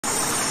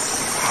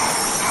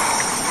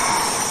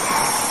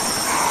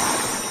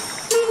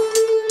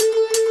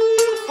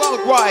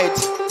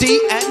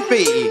WWDNB.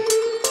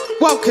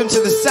 Welcome to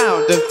the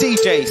sound of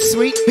DJ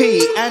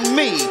Sweetpea and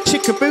me,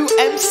 Chickaboo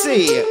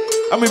MC.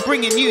 And we're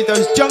bringing you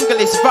those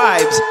junglist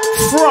vibes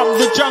from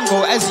the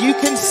jungle, as you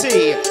can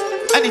see.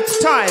 And it's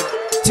time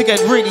to get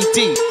really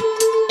deep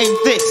in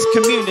this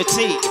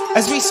community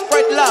as we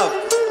spread love,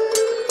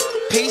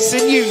 peace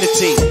and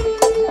unity.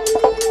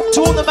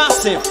 To all the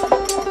massive,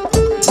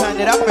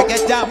 turn it up and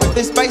get down with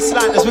this bass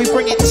line as we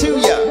bring it to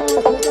you.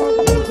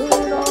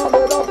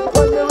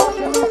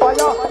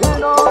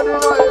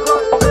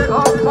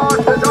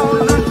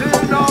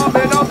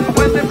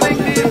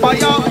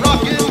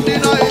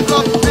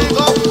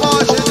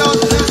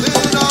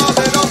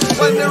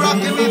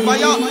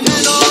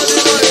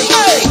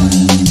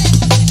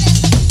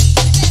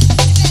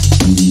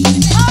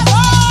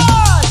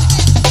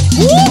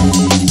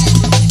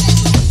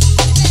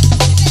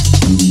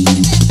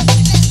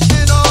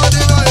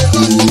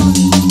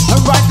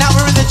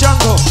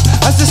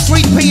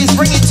 Sweetpea is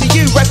bringing to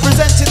you,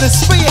 representing the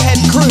Spearhead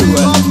crew.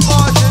 Go!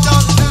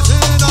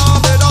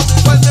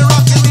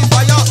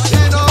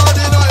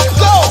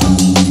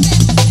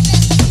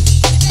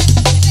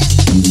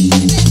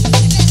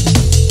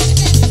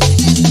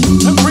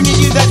 I'm bringing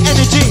you that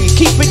energy.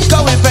 Keep it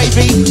going,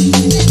 baby.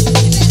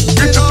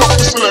 Get your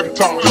fucking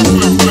selector.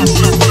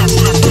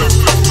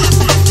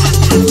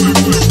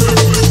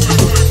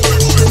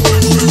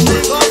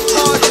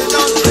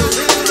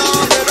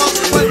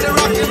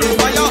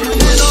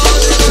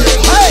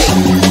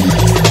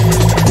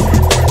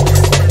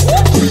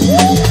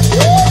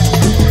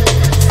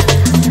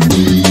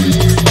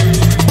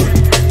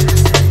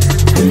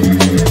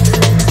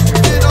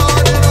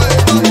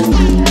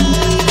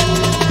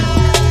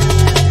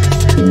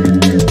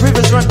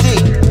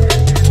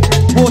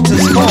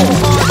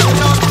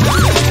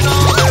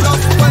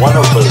 One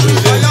of us is in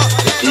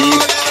deep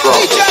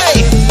trouble. DJ!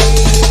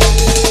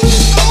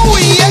 Oh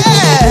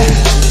yeah!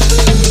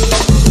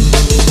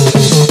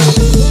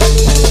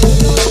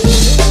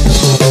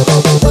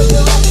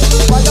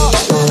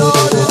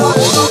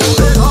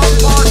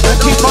 And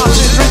keep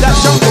marching through that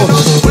jungle.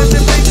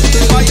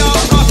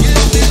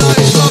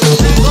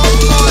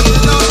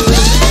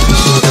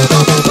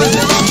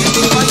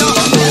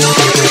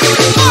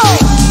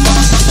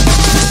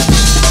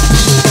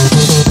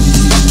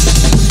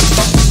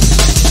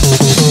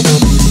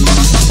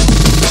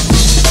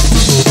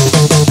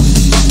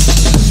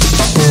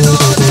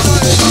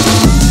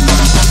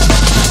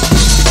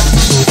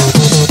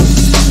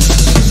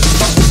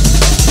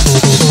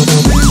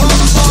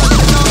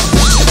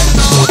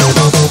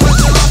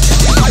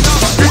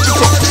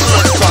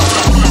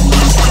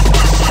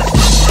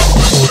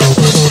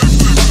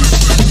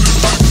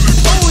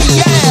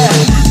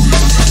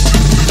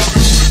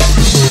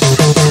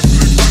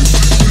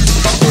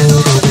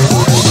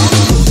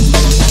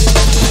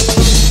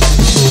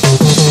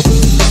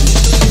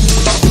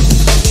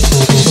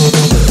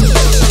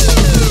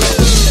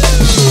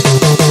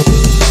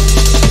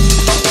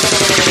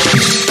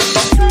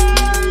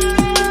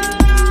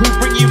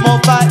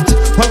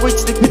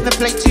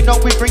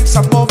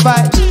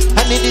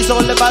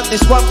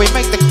 This one, we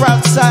make the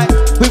crowd sigh.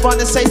 We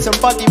wanna say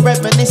somebody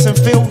reminisce and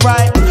feel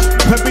right.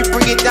 When we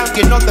bring it down,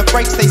 you know the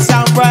breaks, they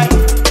sound right.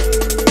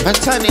 And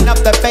turning up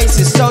the bass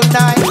is so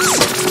nice.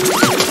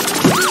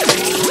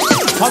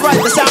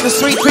 Alright, the sound of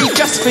Sweetpea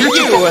just for you.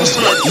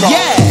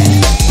 Yeah!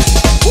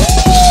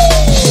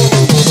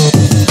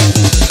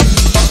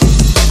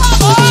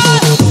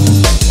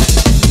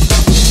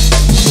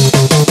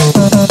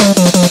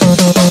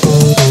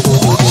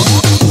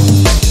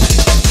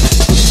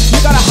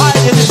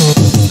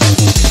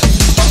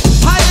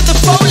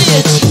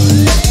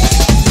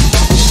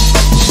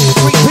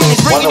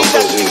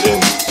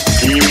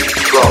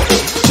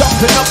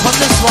 Jumping up on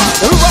this one,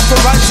 the rock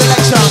and right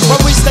selection. When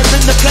we step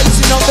in the place,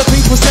 you know the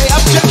people say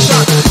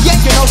objection. Yeah,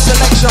 you know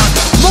selection,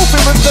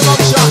 moving with the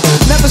motion.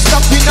 Never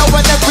stop, you know,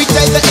 and every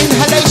day the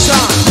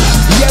inhalation.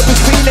 Yeah, we're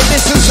feeling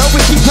this and so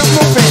we keep on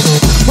moving.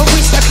 When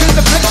we step in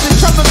the place, the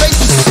drum and bass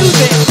is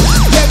soothing.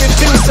 Yeah, it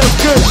feels so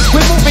good,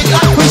 we're moving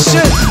like we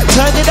should.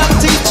 Turn it up,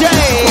 DJ.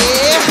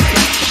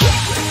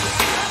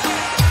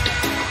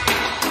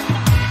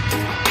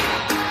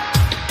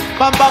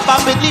 Bam bam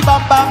bam billy bam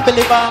bam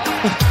billy bam.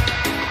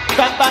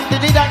 Bam bam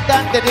diddy dan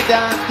dan diddy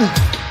dan.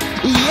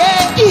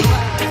 Yeah,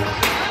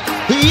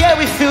 yeah,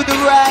 we feel the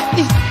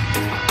right.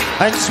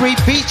 And sweet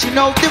beach, you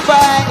know the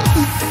vibe.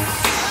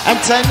 And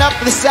turn up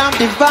the sound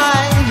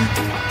divine.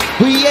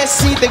 We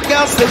see the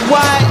girls that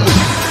whine.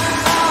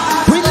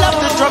 We love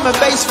the drum and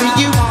bass for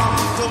you.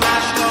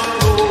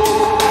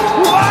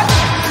 What?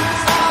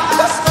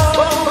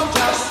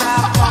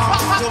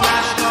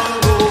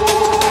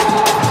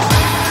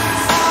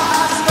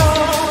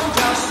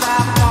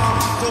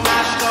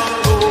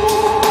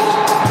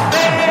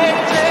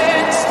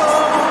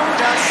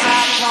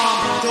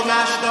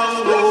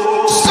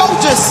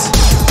 Soldiers!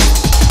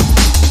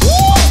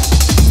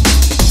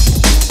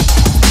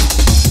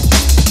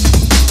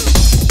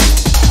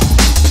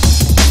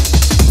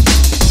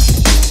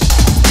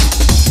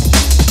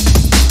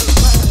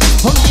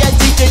 Oh yeah,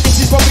 DJ, this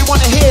is what we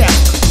want to hear.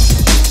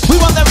 We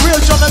want want that real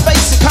drum and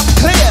bass to come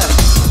clear,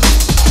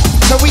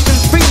 so we can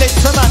feel it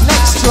from our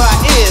necks to our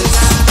ears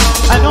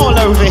and all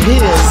over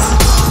here.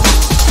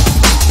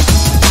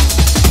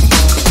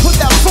 Put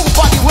that full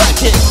body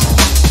work in,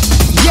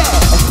 yeah.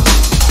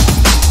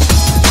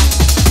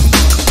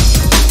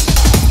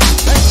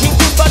 And keep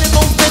your body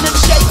moving and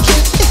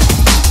shaking.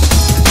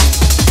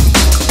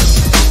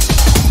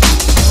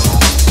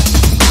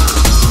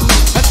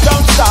 And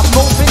don't stop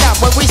moving out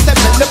when we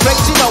step in the place.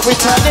 You know we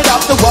turn it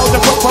up the world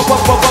and what.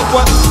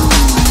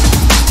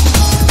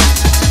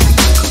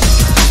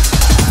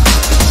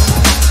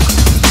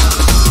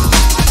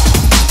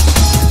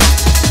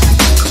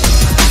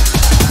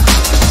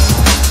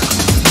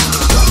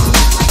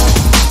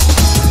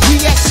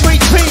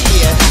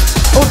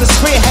 All the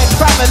Spearhead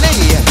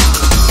family.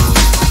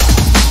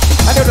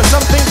 I know there's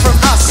something from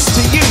us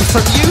to you,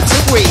 from you to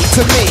we,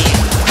 to me.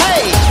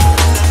 Hey!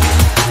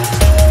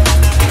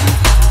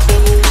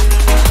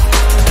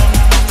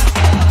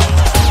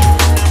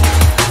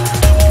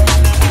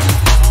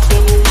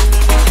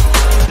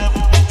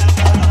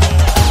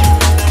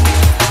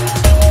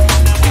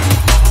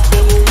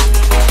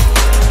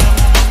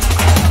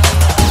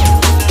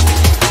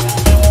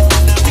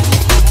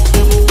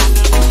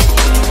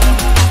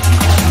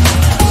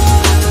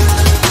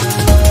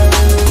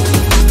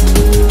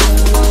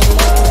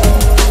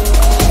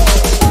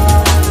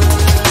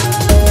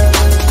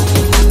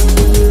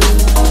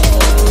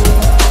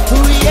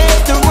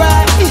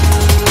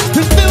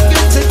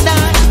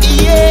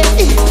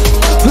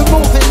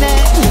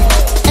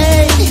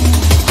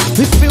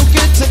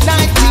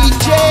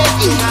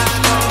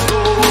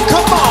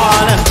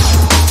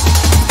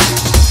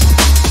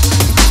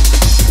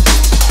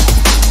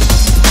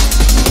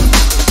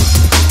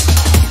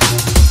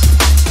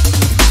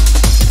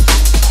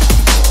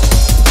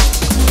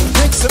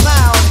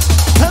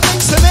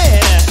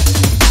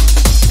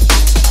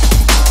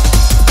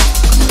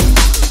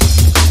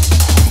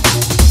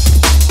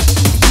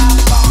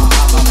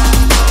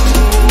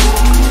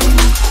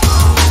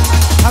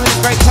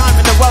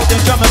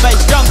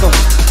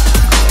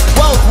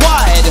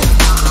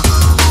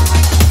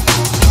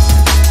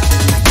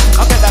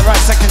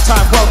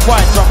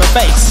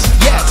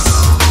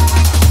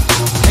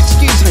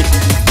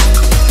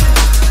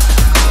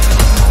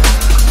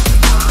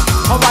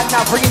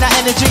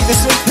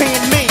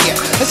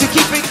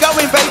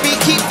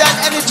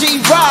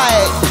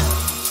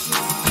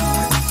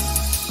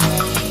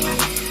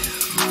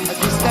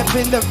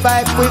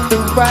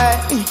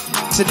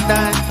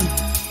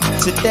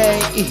 Today,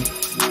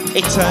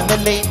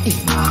 eternally,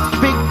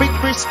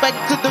 big respect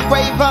to the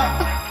raver.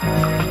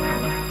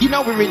 You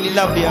know we really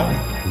love you.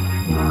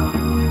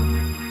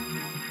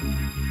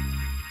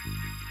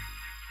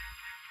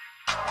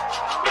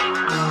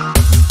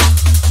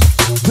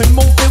 We're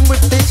moving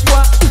with this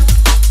one,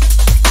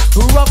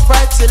 rough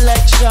right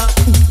selection.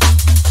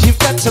 You've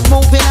got to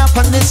move it up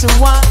on this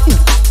one.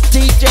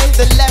 DJ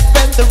the left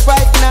and the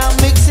right now,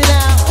 mix it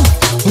out.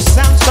 We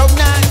sound so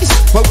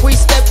nice, but we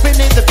stepping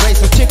in the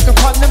place of chick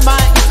upon the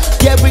mic.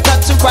 Yeah, we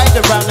got to ride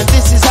around and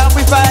this is how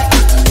we vibe.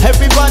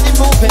 Everybody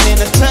moving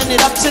in and turn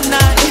it up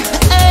tonight.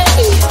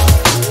 Hey,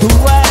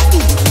 right.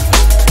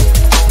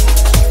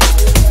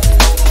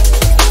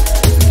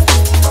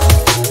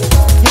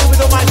 Here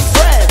with all my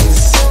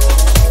friends.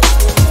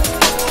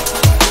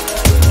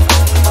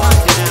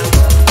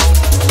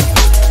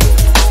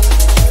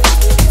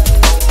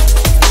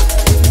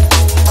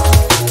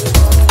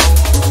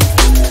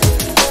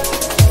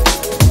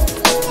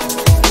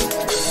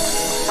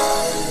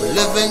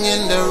 Living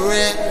in the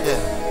red,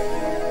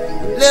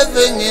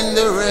 living in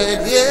the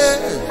red, yeah.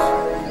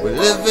 We're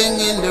living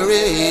in the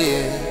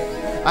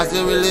red. I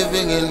say we're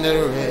living in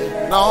the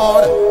red,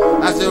 Lord.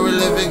 I say we're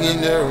living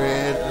in the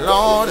red,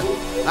 Lord.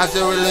 I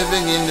say we're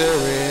living in the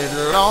red,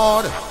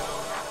 Lord.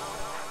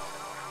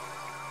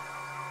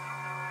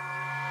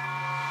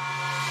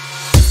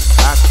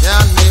 I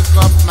can't make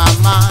up my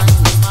mind.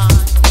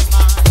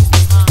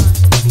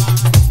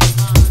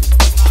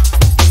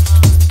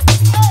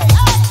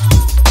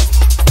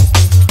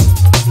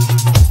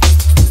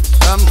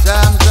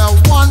 Sometimes I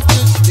want to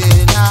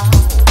stay now.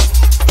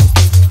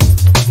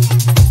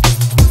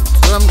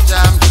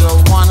 Sometimes I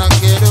wanna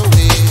get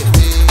away.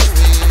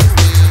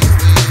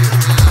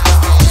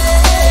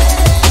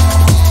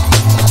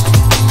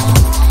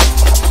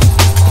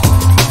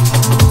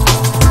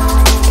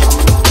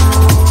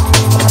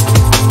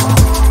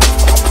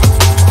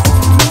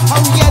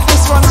 Oh yeah,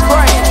 this one's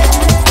great.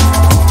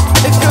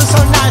 It feels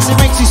so nice, it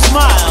makes you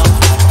smile.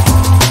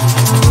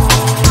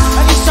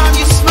 And each time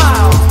you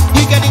smile,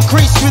 you get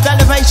increased with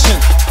elevation.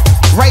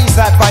 Raise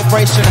that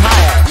vibration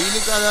higher.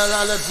 Really got a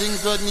lot of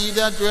things that need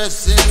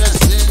addressing.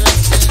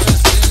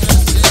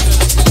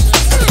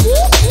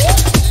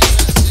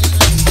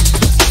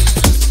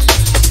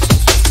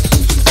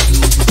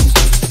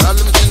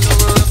 Problems in the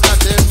world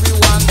that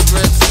everyone's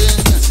dressing.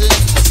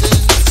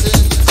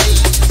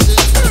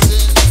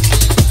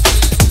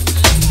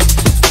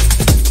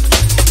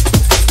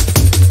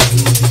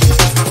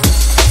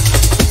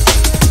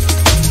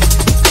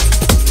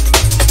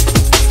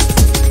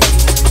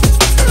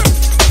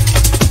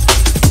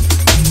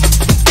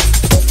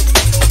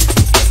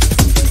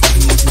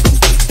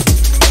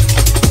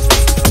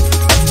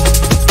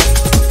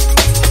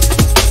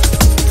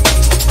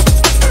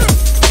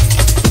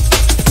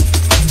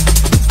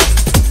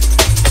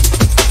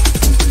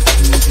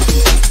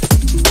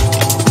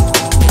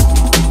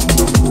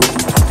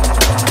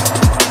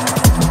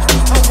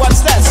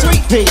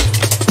 P. I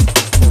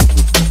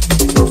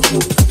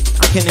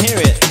can hear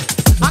it.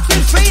 I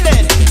can feel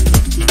it.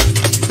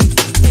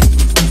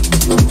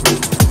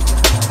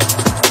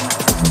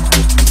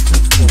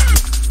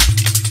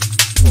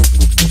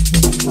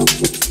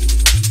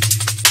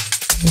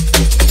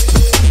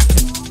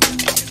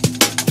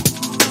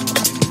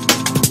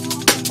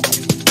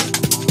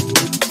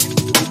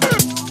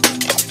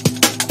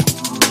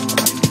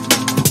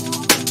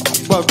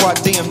 Worldwide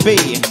DNB.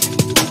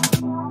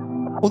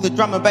 All the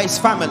drum and bass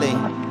family.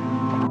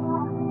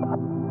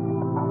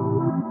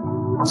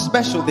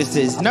 Special this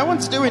is. No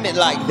one's doing it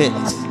like this.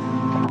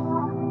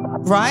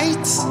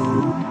 Right?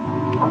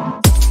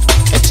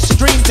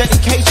 Extreme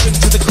dedication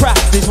to the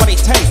craft is what it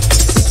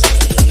takes.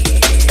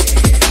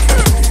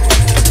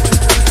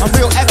 A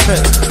real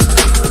effort.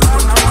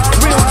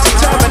 Real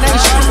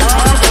determination.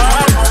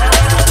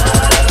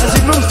 As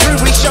we move through,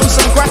 we show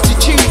some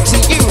gratitude to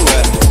you.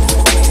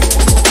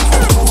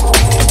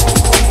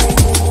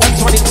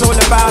 That's what it's all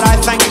about. I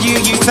thank you,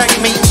 you thank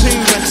me too,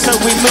 and so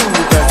we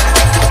move.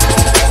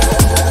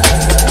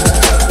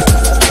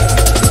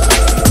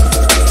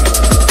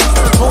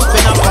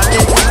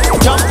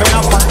 Jumping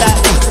up on that,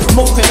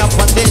 moving up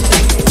on this,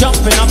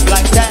 jumping up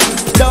like that,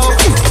 low.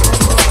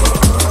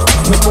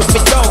 We move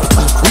it low.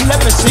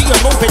 Let me see you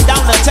move it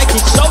down and take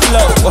it so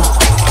low.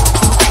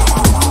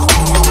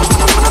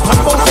 I'm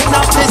moving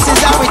up, this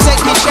is how we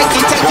take it, shake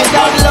it, take it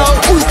down low.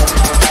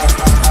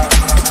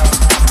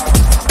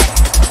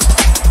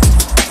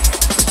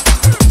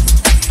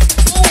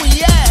 Oh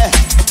yeah.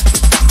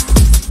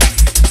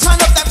 Turn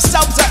up them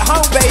sounds at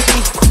home,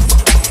 baby.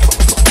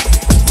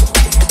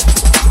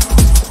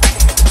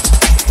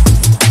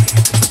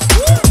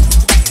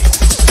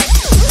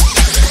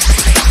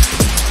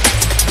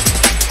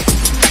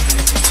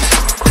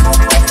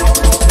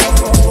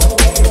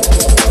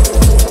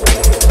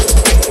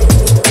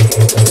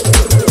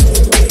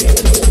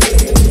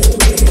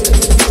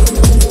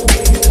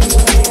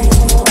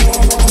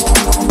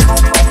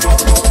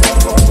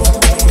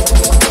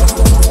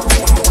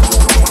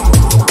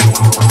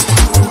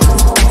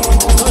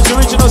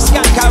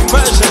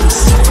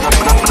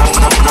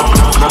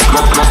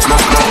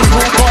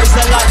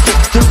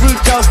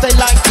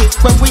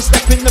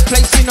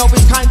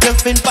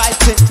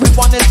 Inviting, we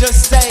wanna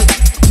just say,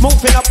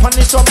 moving up on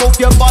this one, move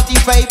your body,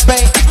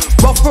 baby.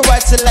 Rough for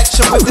right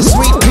selection with the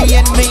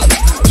Sweetpea and me.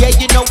 Yeah,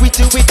 you know we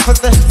do it for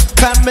the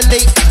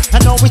family,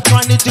 and all we're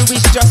trying to do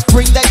is just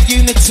bring that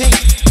unity.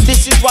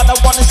 This is what I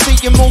wanna see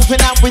you moving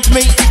out with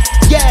me.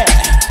 Yeah,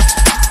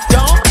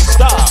 don't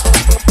stop,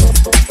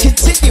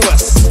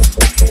 continuous.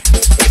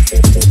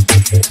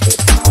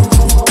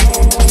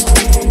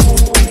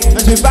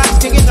 As we're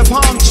basking in the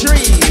palm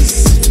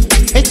trees,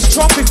 it's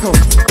tropical.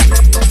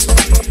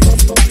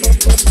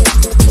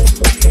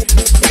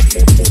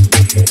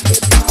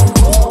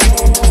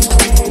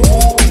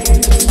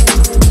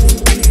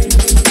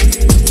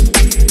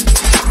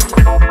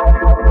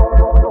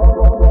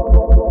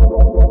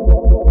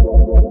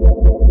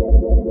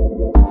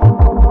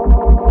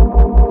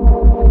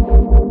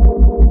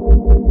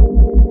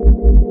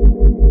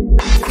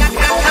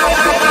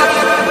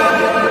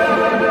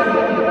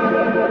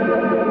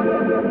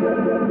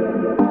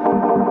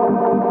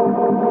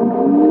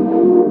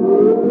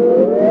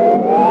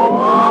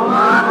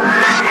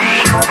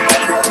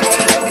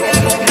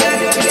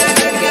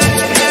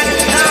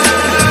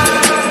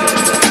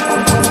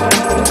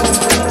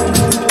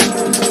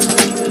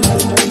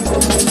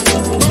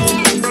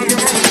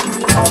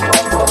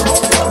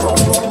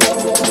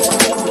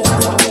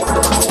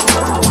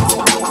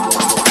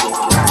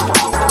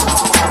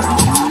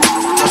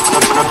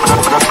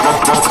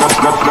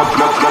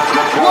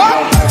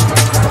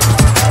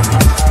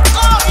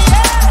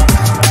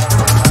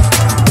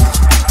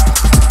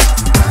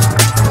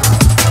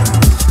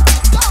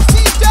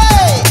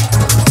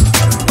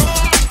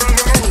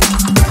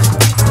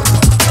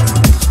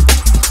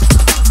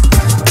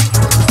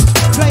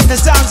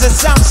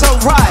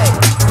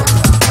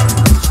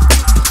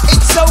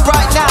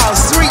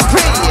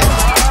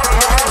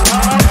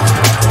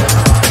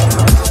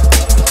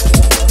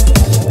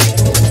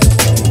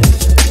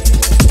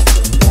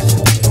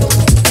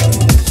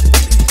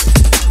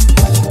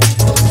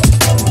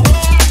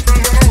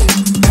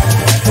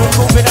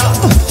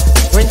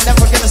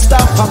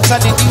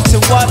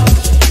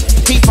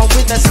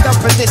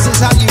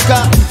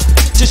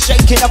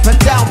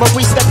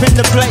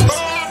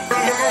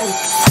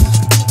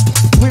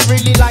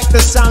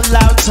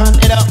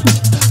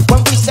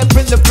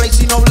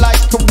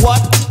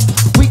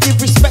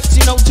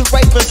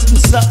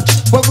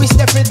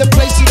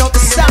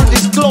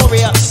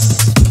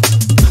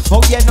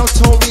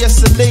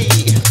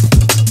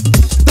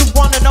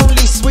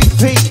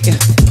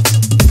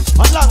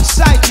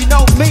 Alongside, you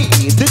know me,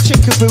 the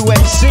Chickaboo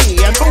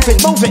MC, and move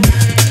it, move it.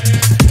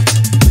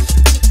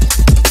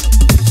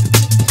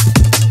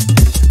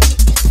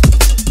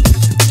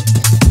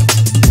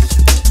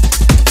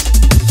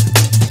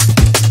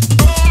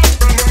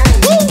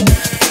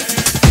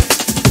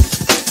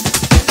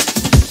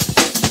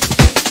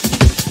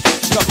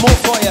 She's got more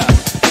for ya.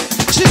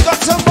 She's got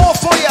some more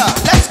for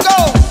ya.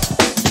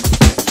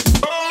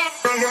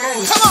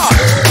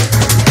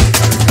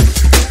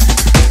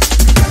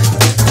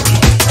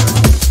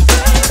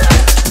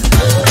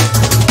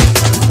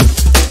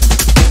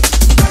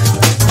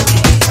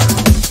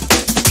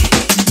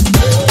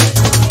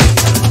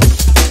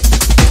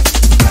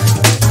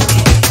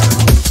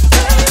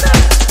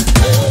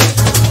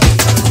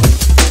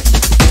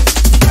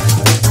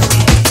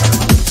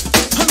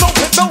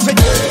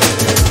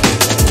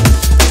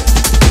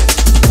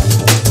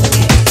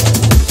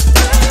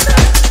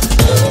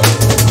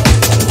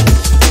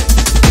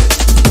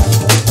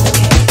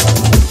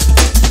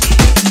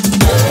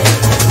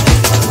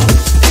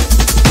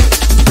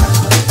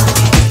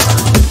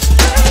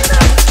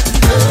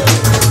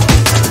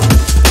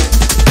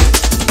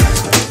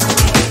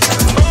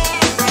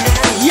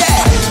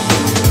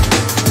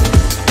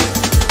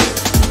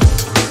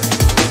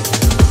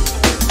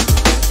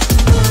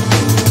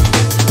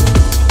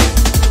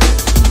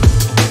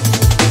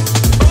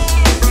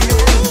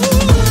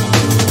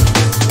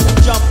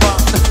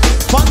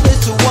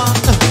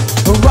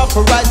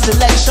 Authorized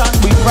selection,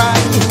 we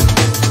ride.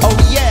 Oh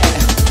yeah.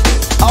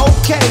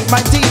 Okay, my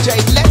DJ,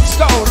 let's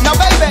go. Now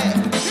baby.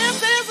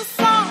 This is a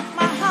song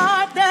my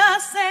heart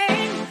does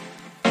sing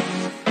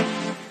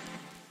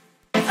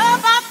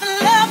about the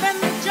love and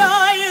the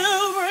joy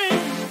you bring.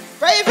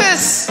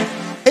 Ravers,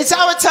 it's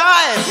our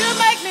time. You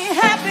make me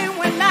happy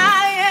when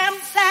I am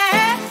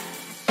sad.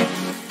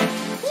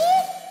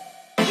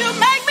 You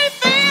make me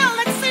feel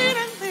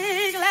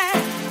exceedingly glad.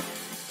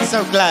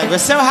 So glad. We're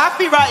so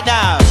happy right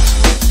now.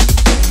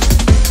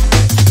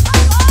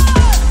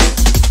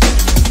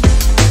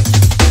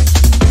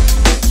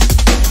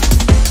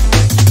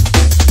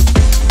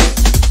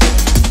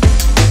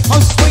 Oh,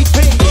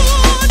 Sweetpea.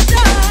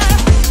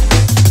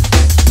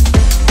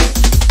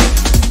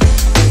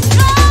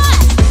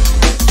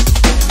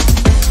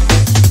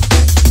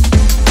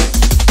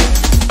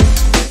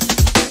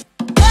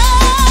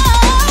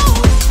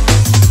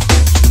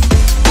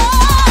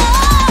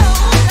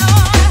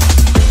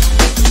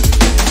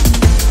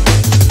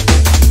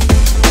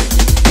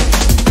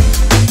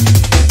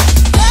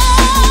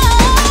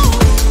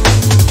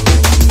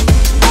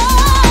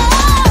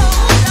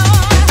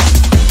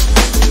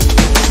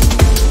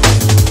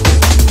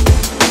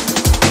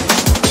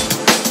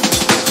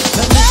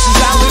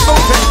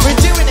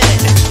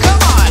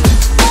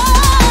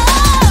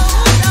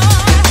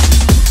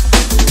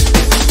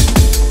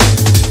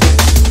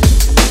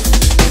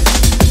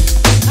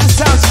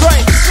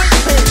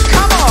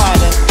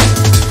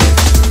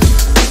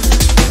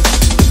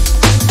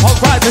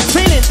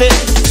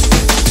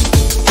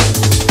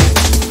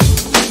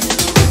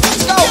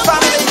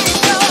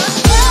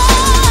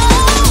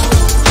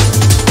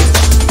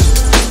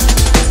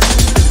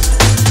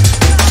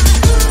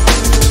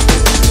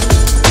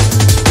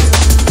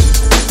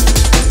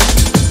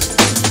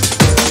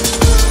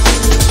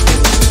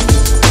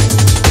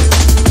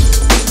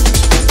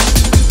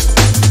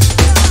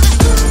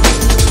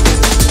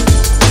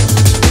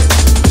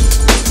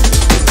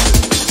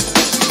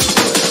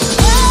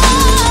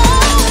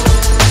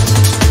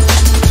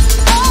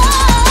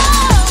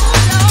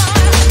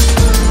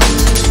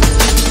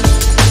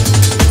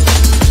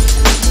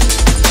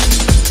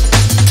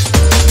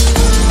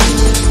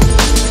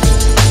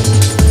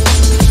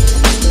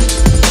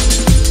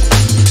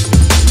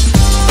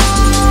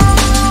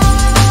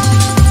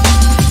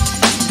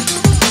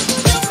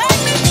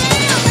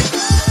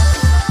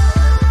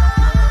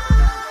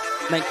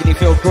 Making you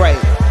feel great.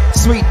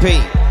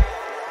 Sweetpea.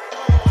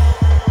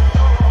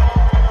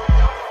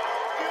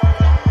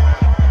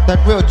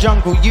 That real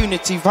jungle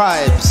unity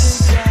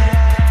vibes.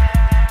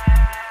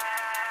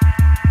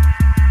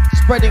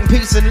 Spreading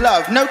peace and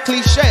love. No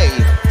cliche.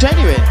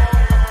 Genuine.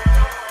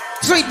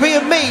 Sweetpea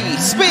and me.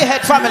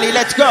 Spearhead family.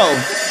 Let's go.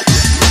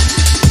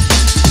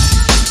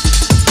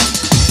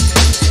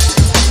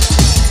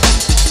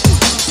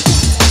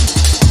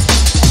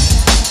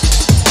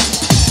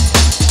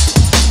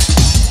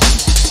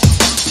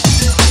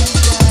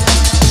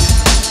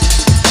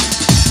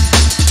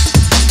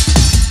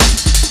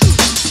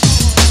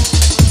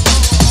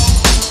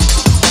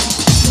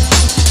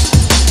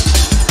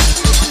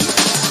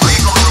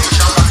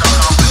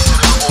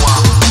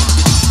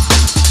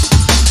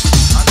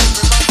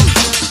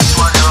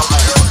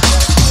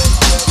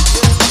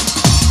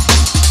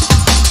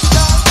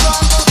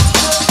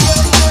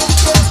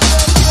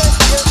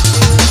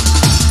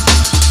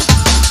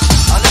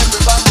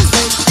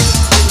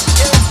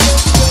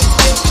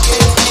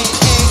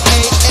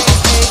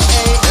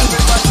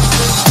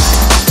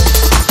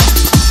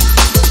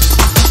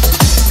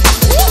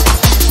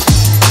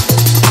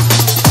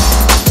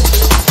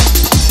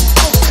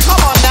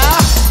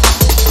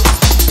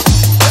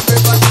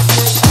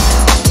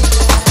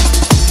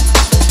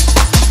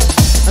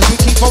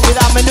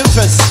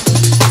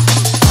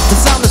 The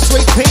sound of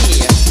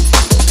Sweetpea,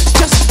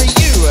 just for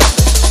you.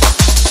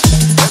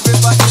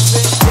 Everybody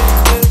say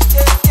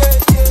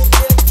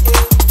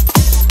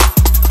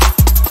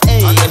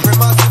hey. And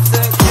everybody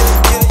say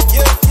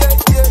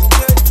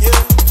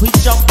we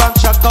jump and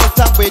check out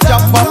and we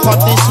jump up on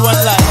this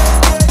one like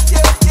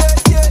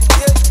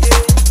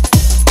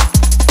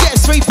yeah,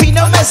 Sweetpea,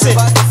 no messing.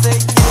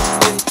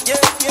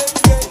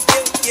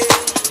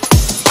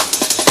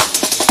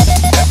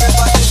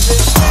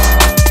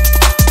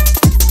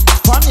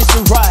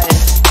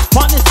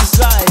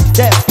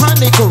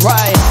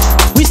 Ride.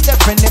 We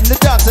stepping in the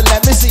dance and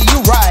let me see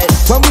you ride.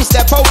 When we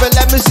step over,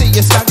 let me see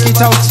you skank it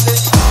out.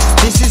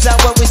 This is how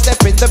when we step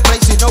in the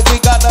place, you know we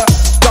gotta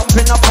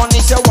jumping up on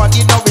this one,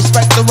 you know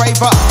respect the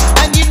raver.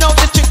 And you know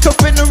the chick have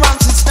been around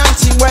since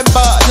 19 when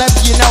but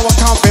left, you know I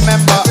can't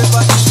remember.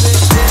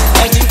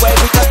 Anyway,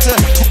 we got to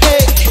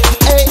hey,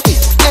 hey,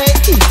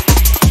 hey.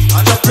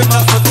 I'm jumping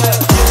up for the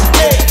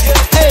hey,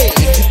 hey,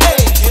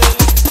 hey.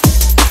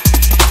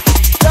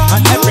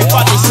 And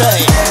everybody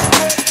say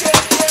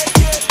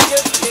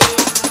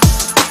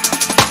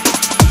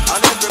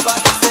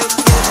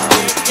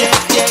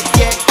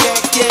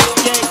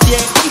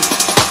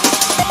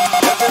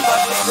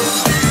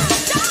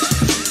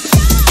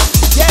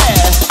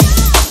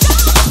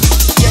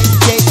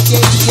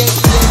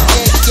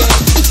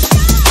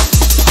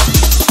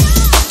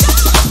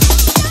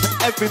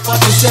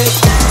Everybody say,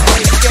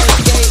 hey, hey,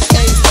 hey,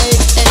 hey, hey,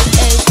 hey,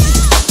 hey.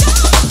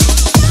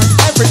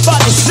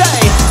 Everybody say,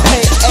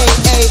 hey, hey,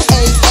 hey,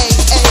 hey, hey,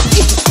 hey.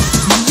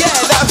 Yeah,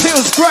 that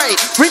feels great.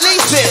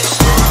 Release it.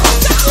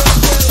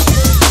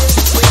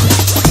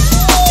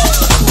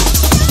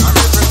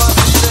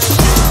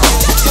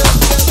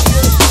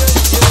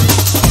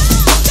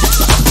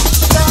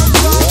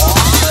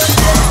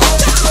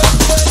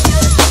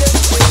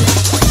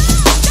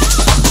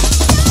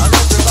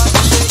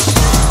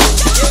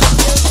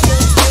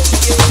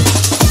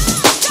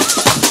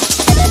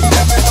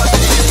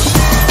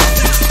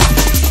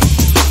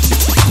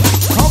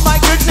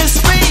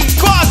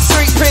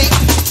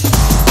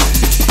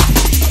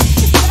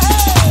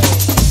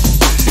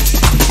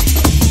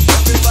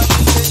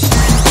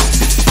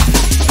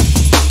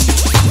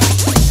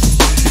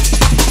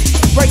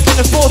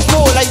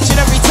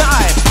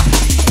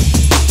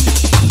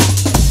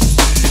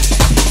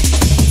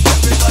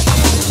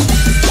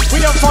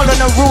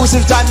 Rules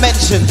of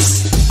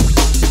dimensions,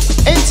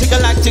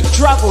 intergalactic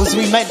travels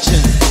we mention.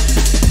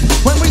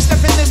 When we step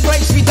in this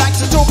place, we like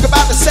to talk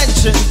about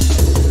ascension.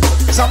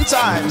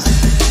 Sometimes,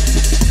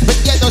 but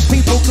yet those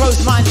people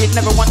close-minded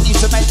never want you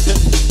to mention.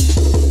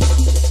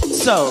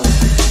 So,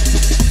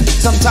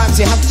 sometimes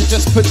you have to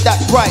just put that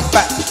right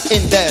back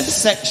in their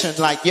section,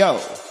 like yo.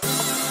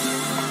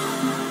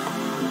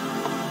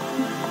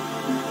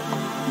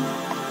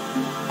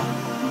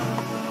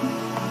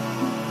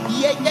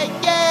 Yeah,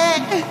 yeah,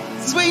 yeah.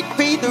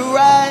 Sweetpea the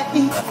right.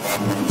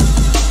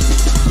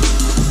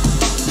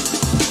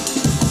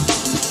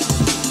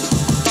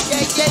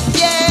 Yeah, yeah,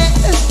 yeah.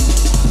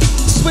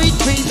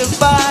 Sweetpea the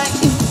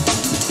vibe.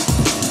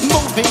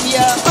 Moving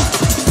ya.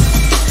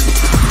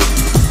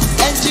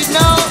 And you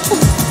know,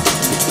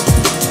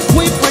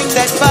 we bring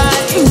that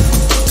vibe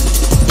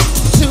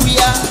to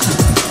ya.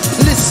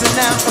 Listen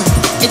now,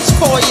 it's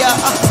for ya.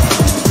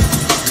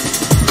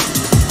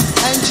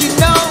 And you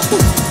know,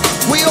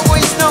 we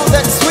always know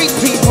that sweet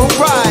people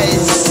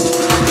rise.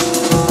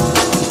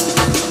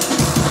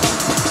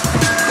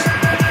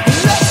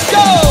 Let's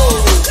go!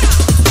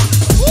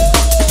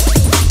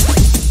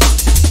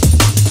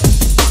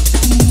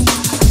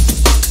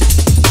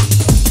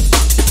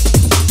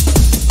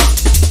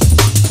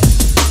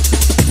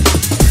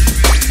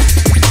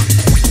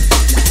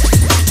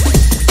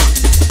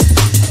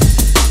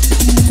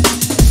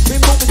 We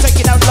move and take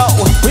it out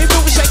low. We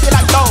move and shake it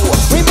like low.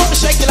 We move and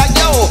shake it like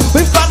yo.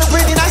 We found a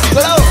really nice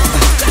glow.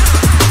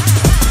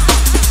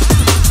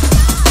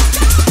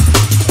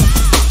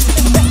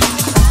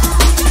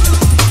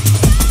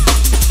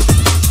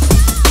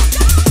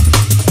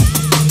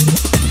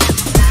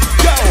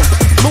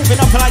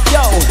 Up like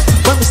yo,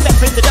 when we step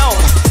in the door,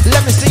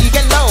 let me see you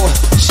get low,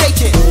 shake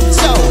it,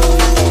 so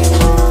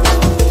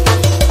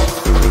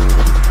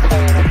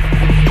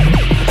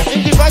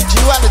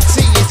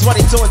individuality is what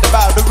it's all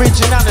about,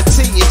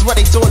 originality is what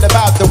it's all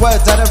about, the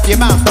words out of your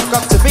mouth have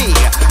got to be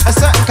a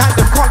certain kind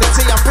of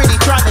quality, I'm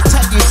really trying to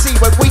tell you, see,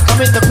 when we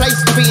come in the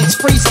place to be, it's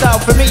freestyle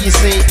for me, you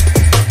see,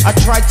 I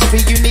try to be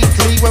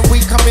uniquely, when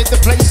we come in the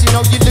place, you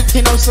know, you're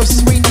looking oh so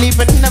sweetly,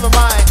 but never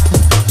mind.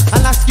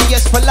 I'll ask you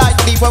yes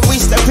politely when we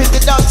step in the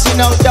dance, you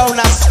know, don't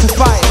ask to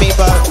fight me,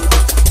 but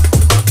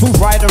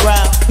move right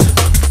around.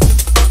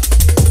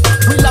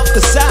 We love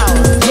the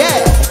sound,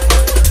 yeah.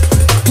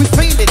 We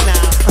feel it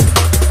now.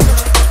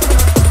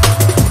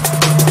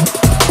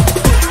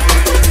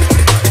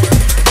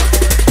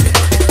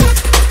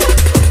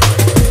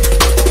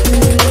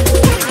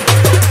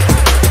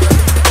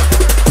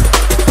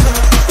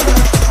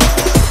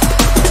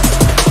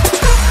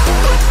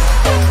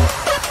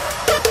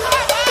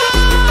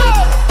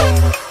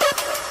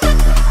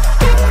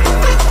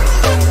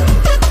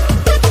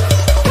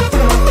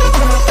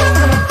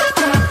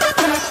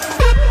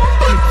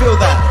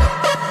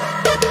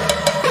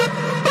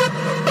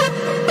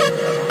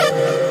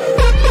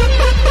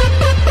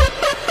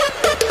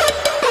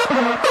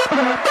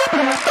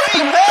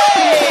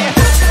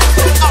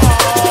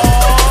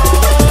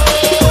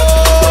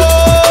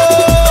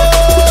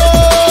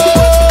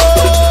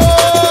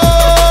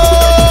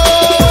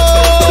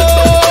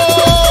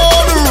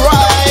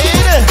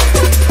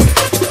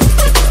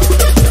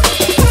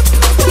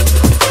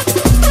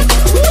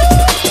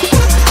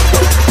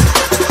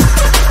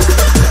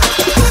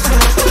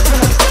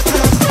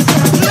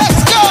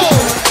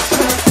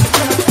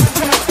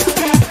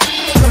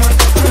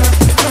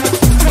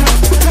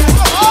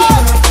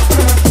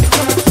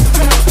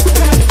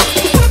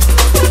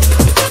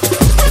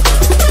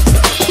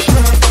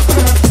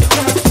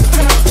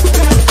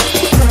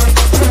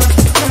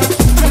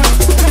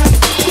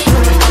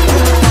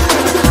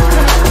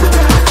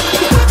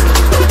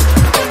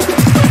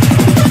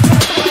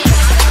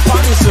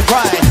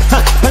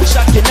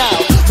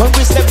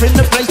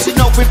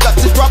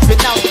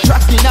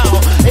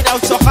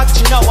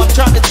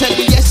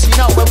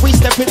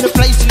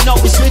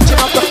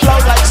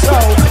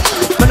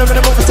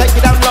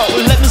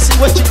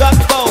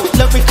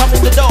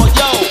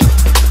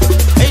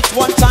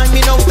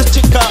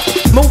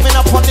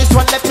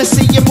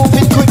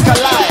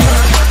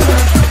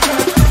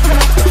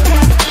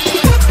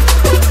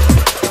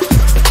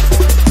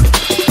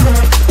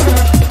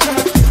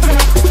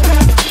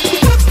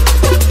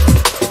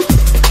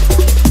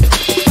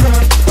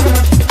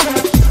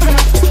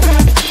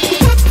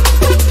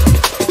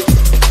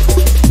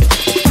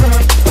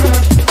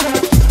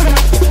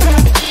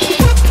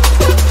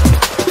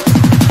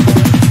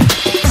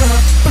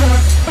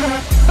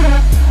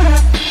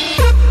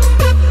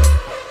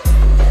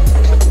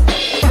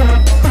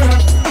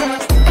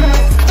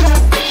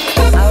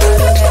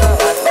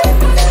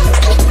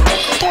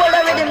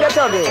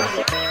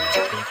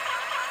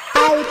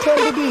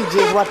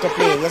 DJs what to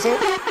play, you see?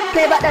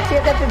 Play back that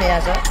tape for me,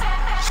 sir.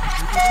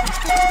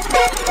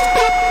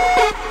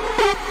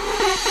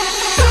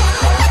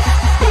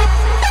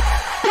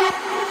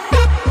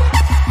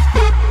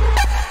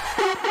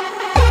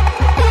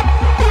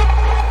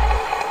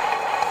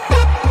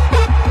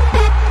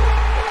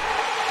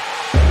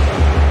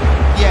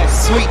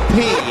 Yes,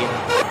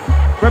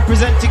 Sweetpea,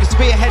 representing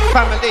Spearhead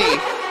family,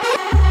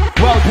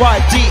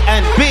 worldwide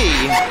DNB.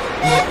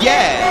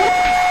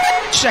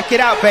 Yeah. Check it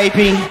out,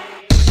 baby.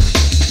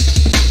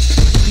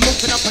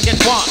 Moving up again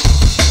one.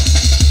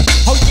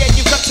 Oh yeah,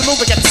 you got to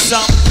move again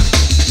some.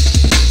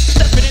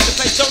 Stepping in the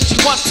place, don't you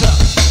want to?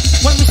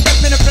 When we step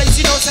in a place,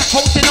 you know it's like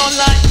holding on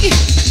like.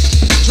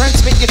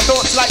 Transmit your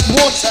thoughts like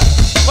water.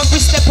 When we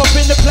step up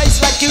in the place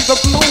like you've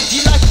moved,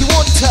 you like you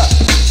want to.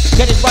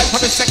 Get it right for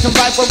the second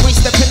vibe. When we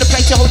step in the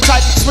place, you hold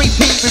tight.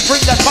 Sweetpea, we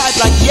bring that vibe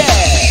like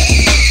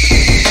yeah.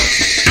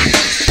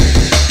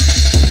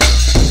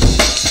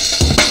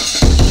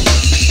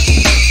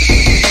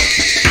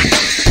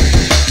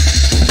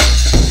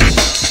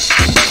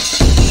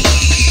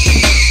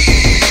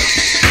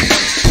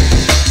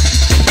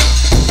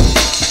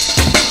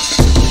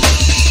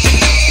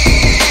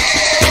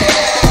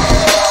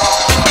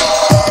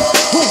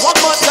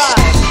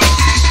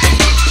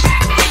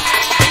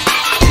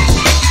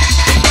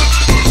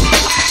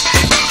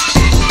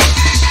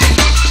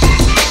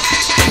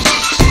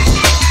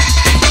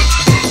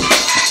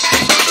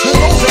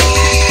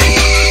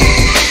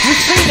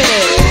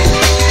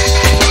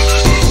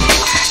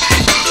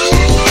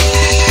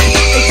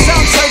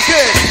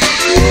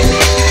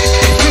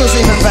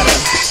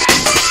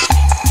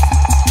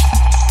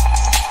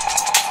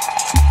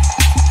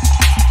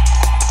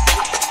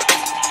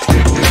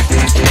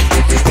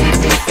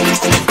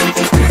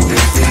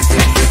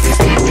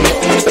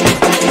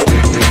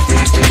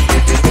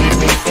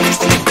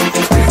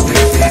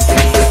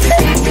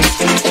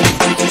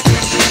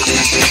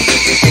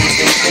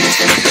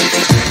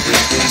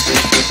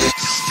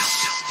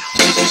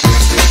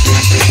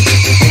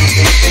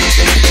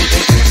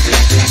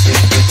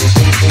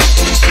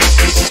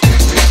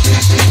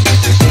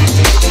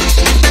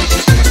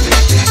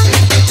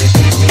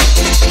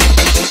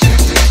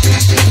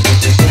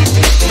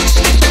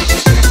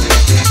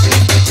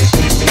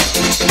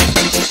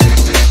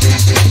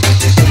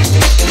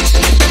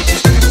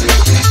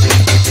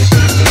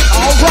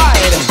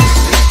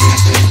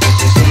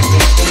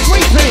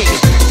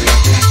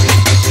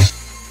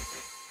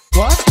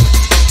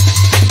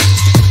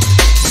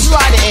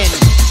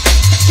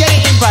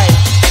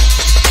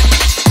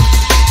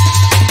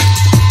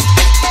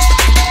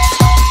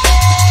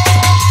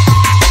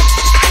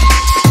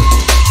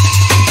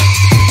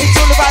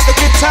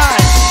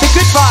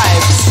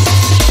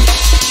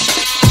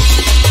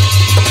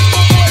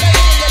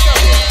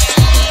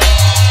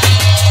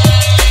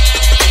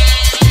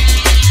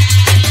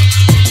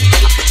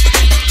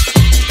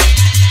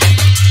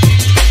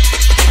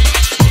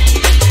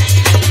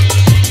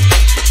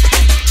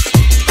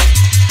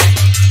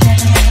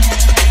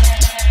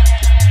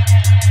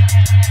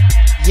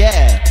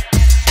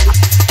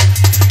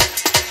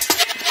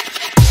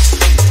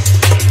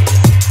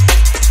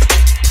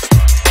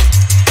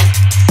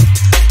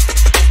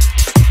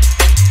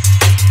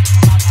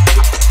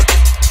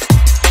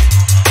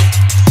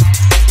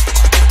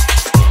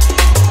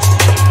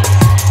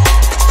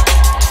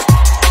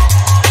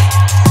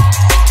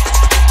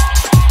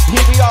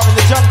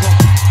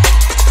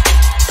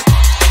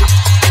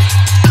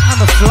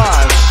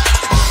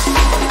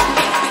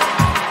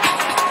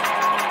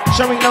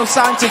 Showing no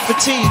signs of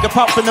fatigue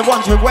apart from the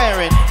ones we're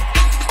wearing.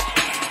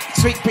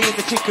 Sweetpea and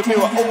the Chickaboo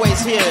are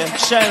always here,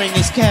 sharing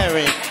is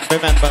caring.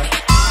 Remember,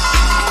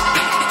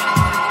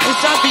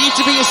 it's time for you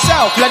to be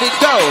yourself, let it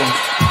go.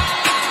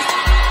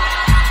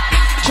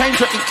 Change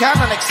what you can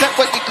and accept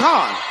what you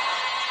can't,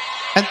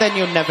 and then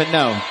you'll never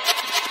know.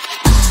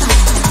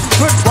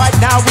 But right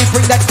now we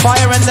bring that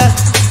fire and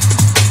the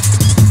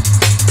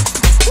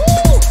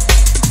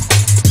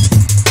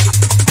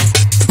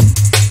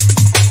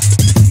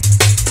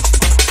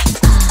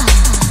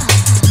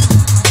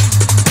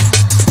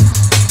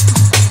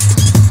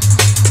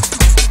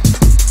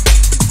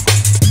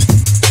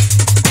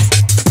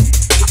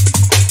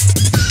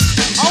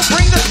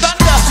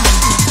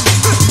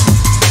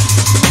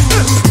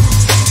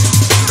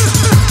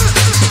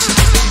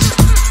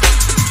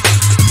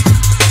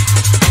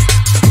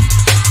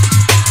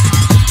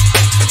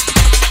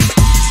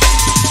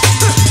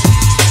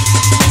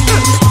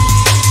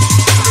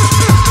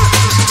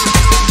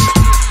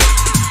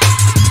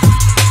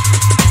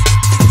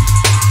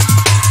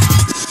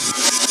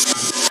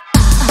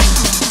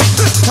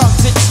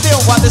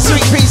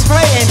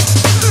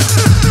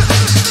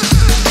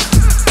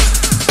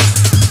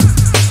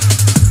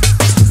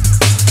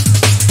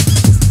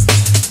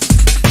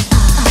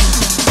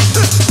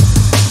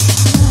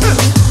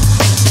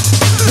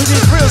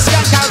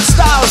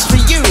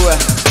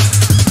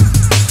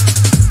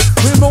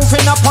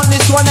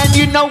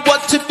know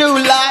what to do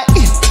like.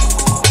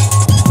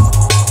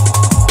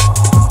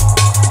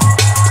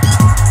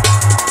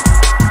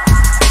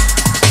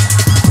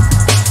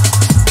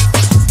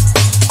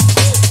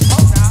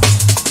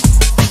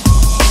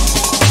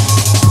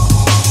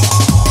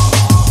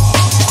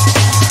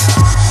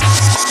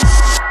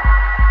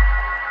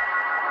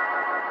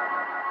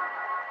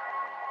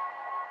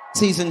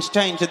 Seasons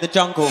change in the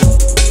jungle.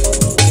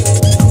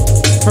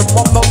 From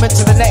one moment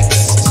to the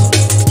next.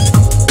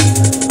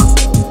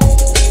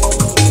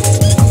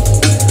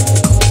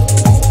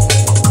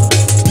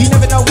 You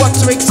never know what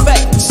to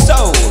expect,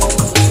 so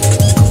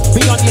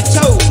be on your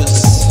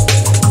toes.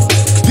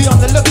 Be on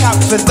the lookout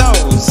for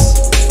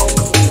those.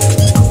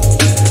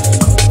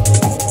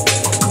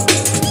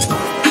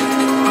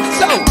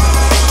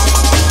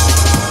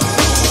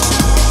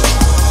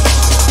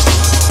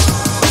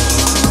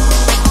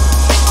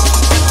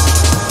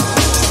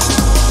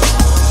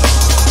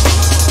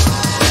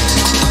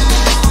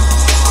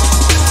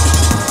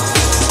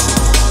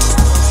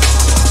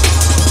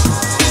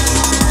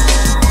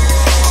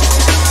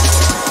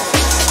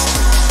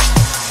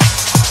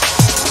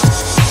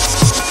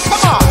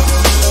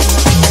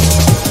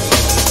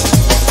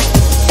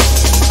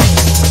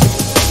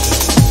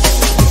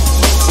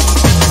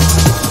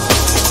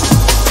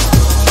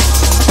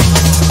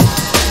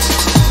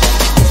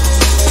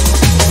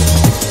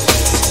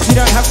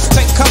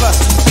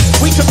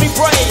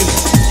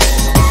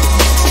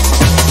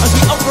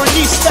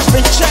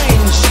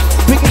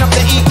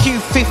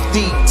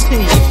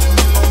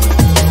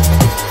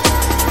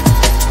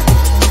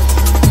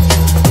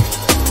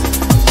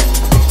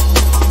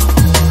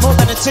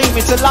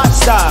 It's a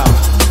lifestyle.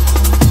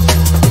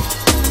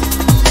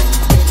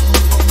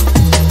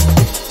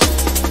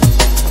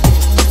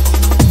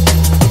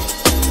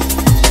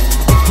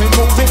 We're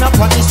moving up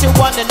on this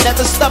one and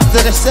never stop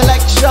to the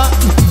selection.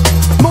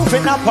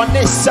 Moving up on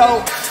this,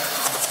 so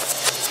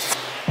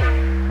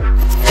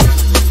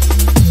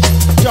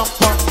jump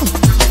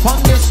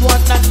on this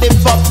one and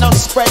live up, now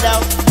spread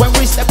out. When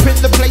we step in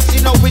the place,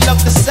 you know we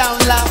love the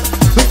sound loud.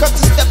 We've got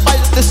to step by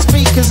the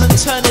speakers and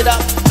turn it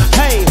up.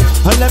 Hey,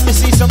 and let me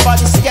see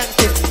somebody skank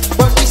it.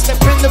 When we step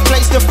in the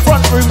place, the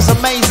front room's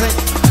amazing.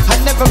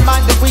 And never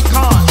mind if we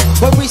can't.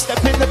 When we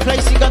step in the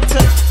place, you got to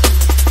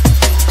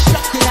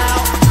check it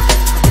out.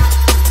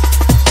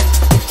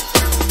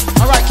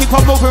 Alright, keep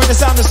on moving with the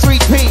sound of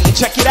Sweetpea.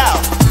 Check it out.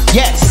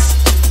 Yes.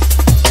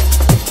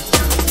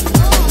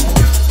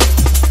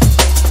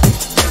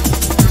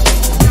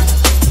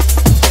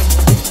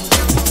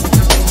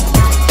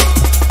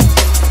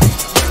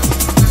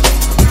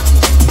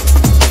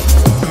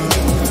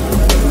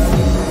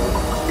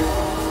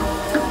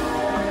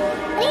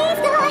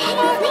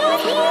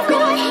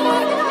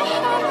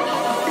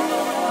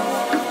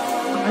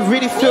 I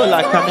really feel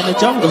like I'm in the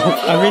jungle.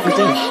 I really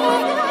do.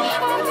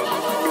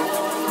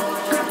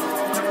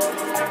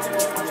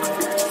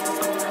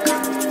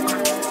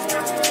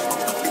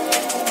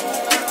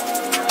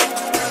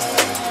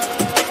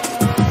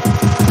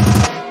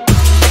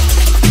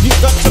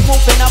 You've got to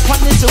move it up on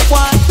this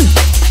one.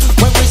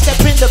 When we step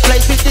in the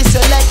place with this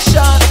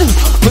selection,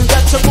 we've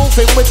got to move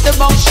it with the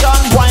motion.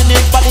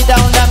 Winding body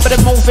down, but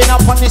moving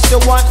up on this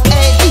one.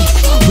 Hey,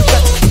 we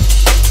got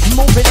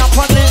moving up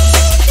on this.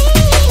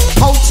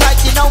 Hold tight,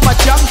 you know my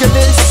jungle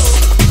is.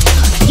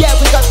 Yeah,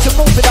 we got to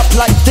move it up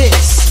like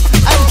this.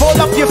 And hold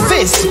up your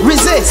fist,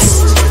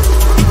 resist.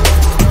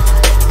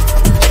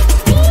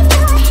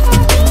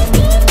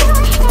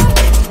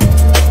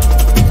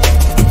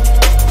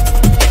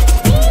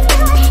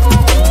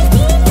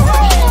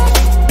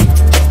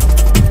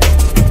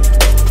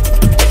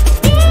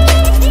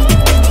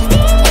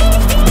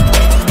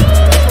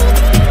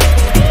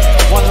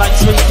 One like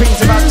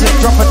Sweetpea's about to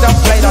drop a dump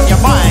plate on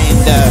your mind.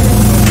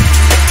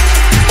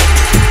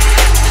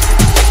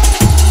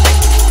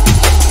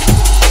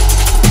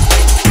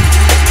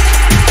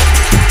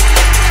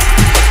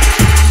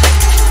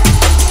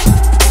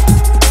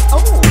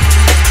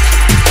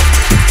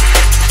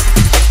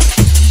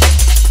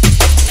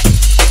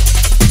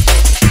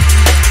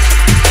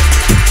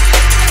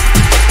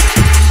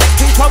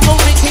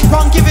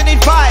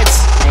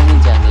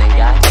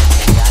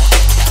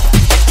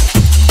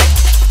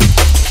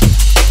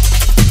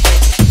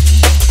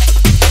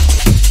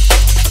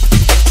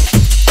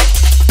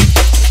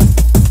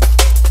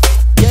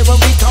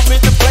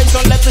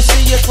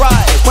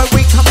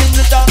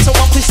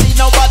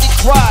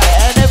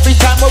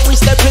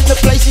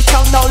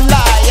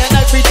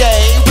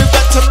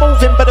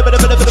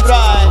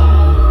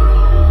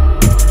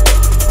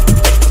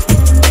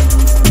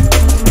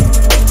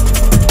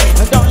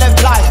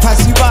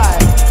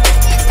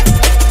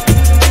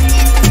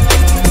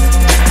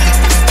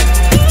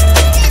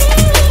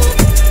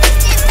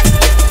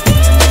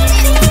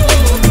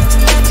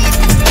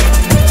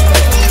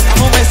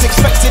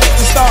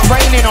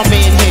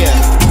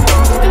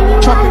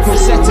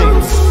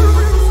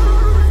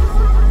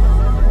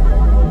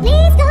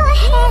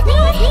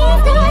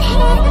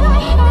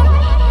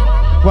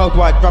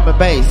 Worldwide drum and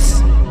bass.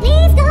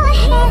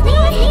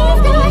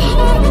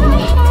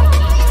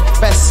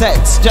 Best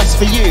sets just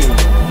for you.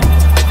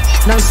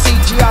 No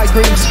CGI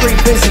green screen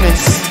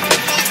business.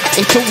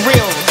 It's all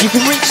real. You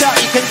can reach out,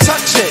 you can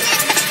touch it.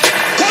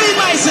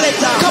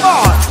 Come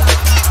on.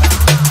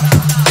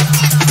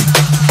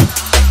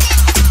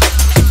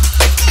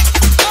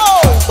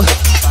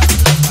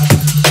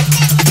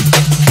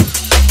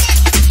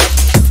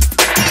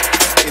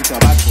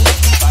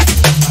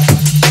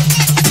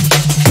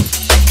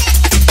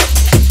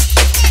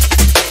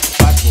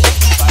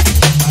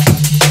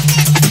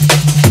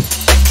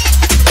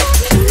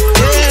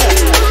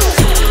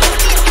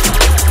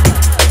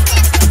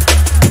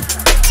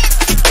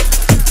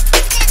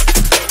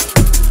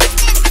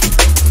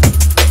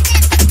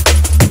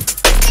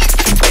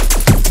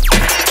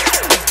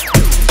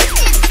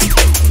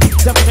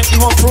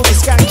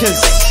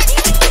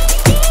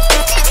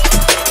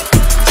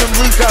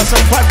 got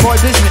some bad boy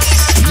business.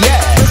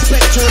 Yeah.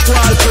 Respect to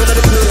all to the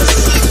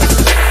place.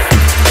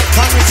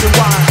 Panic to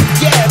wine.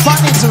 Yeah,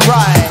 panic to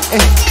ride.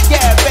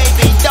 Yeah,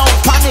 baby, don't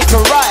panic to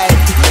ride.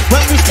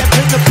 When we step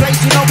in the place,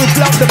 you know we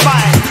blow the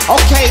mind.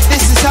 Okay,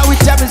 this is how we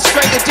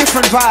demonstrate a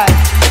different vibe.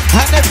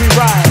 And every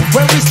ride,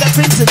 when we step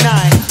into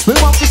night, we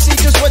want to see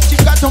just what you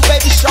got, don't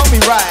baby, show me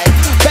right.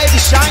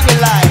 Baby, shine your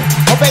light,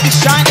 oh baby,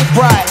 shine it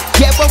bright.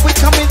 Yeah, when we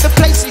come in the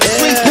place, it's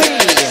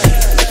Sweetpea.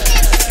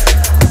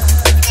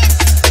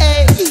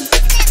 Hey,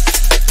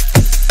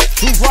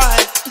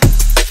 right.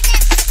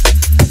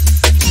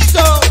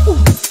 So,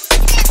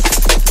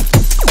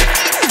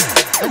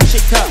 and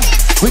Chica,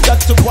 we got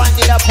to wind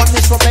it up on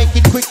this one, make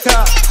it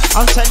quicker.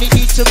 I'm telling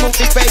you to move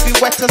it, baby,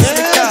 wetter,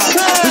 slicker.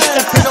 We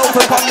stepping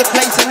over on the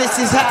place and this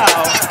is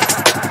how.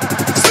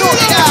 Slow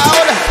it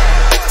down.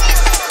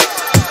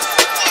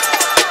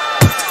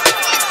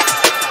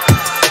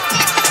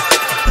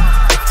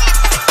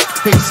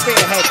 Big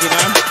Spearhead, you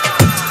know.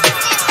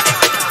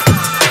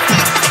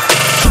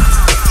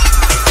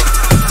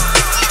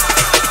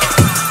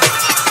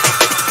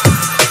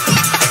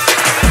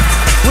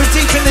 We're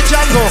deep in the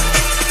jungle.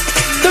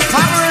 The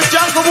power of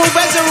jungle will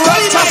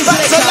resurrect us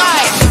back to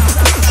life.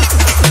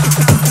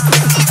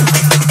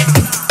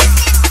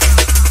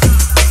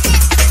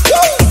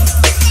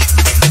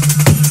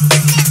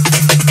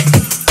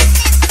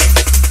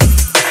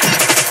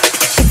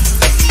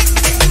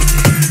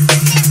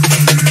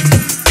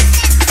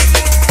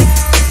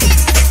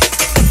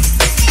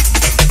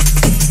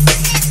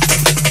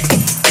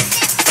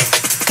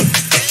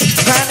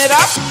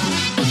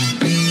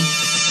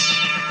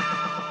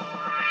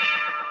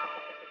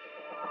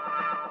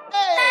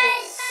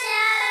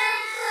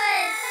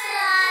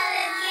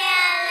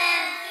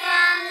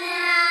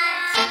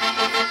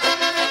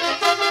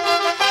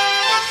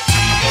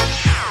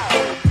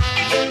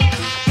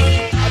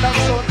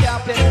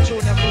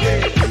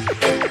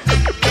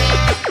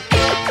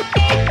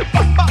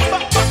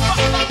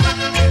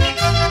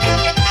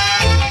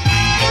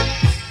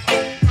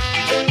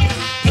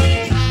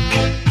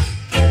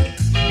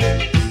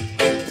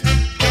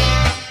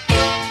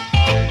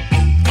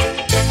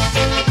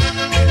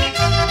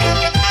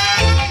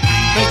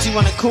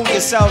 Cool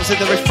yourselves in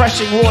the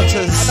refreshing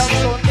waters.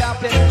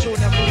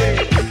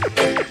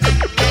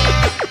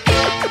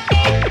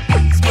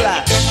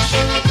 Splash.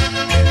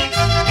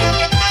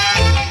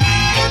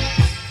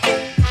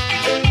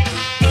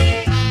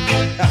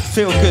 That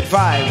feel good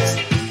vibes.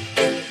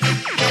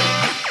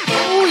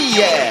 Oh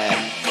yeah.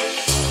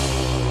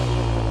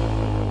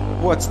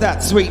 What's that,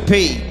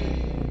 Sweetpea?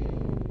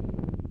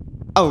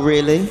 Oh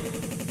really?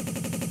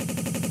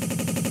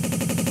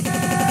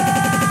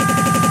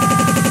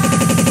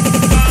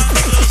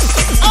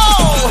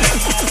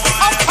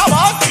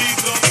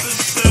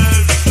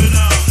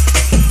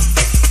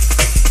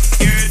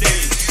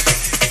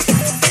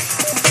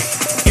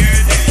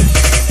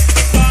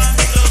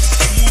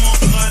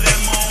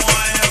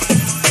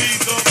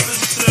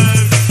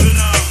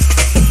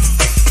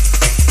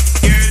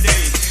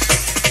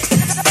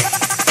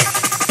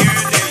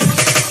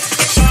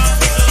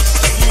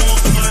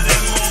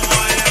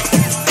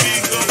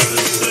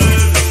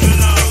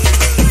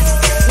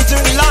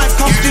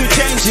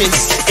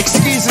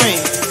 Excuse me.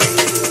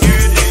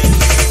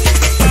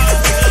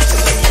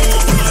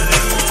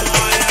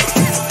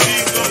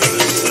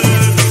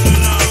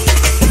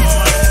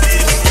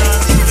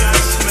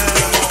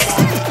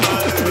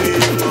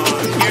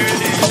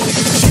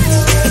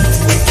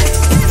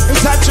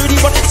 Is that truly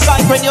what it's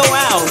like when you're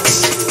out?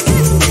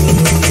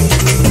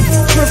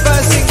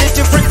 Traversing the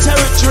different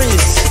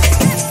territories.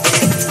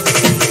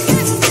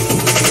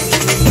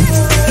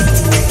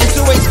 It's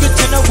always good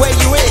to know where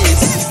you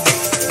is.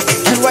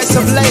 And why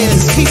some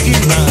layers keep you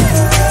and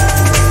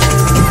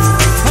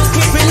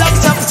keep it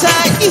locked up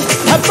tight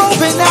and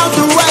moving out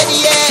the right,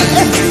 yeah.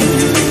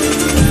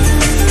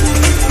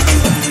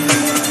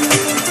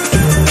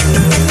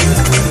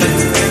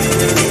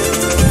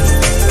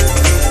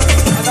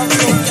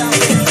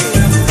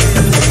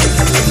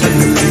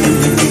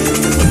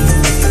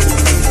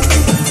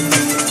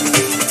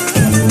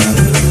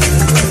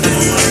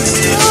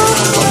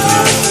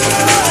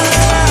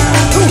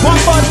 One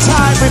more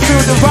time we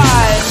feel the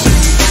ride.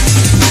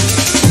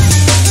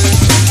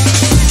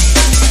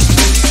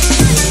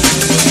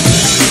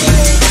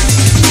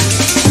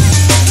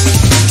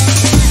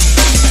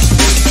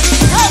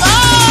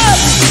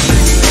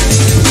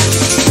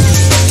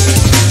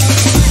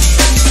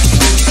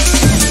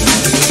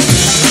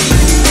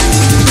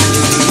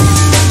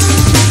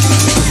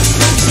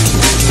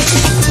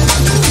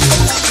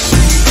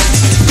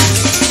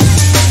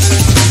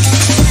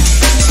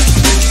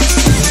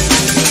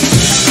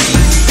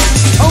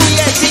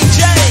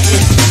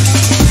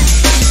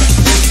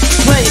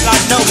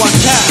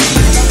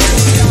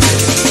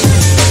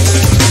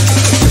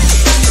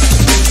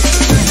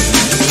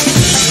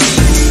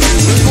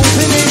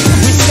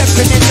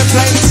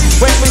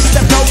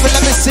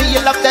 See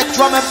you love that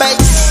drum and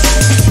bass.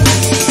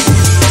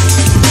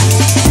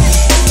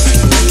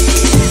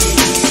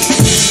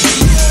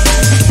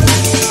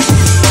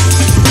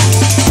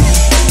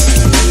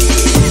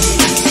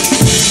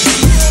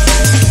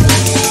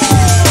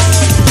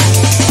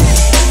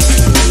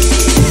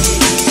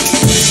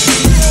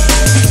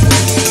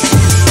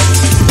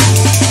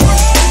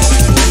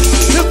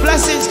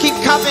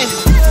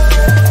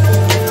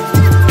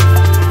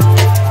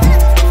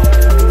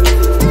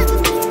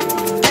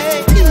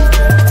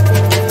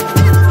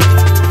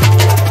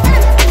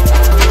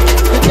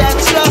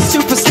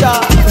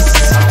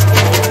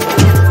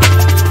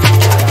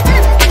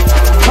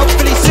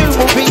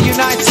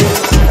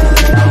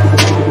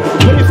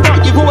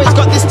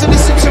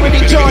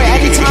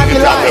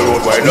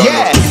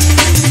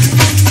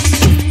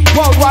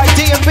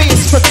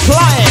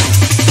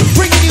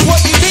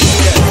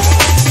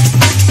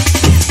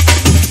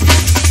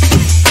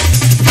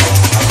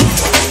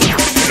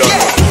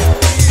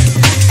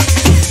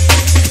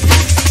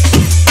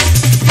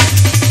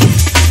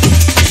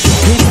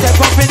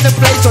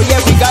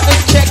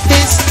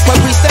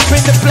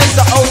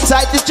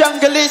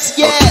 place,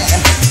 yeah.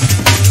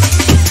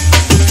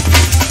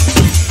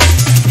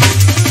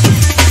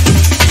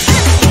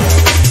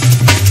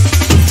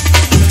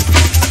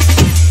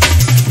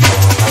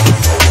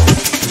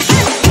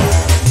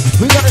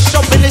 We got a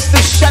shopping list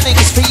of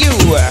shannings for you.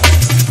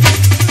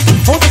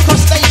 For the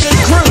crustacean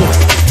crew.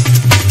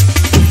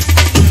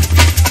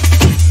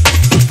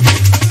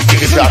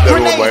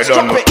 Grenades,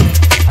 drop it.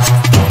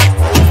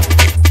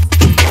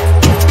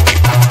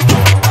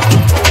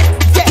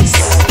 Yes.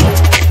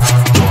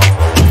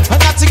 And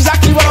that's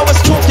exactly what I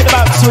was talking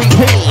about,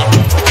 Sweetpea.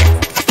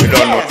 We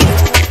don't know.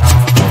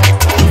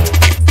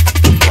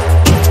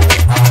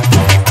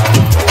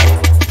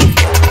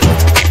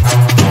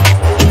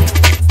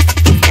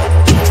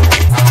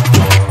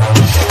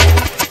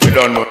 We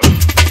don't know.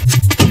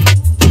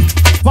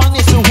 One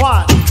is the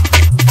one.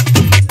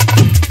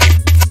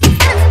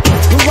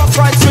 We rock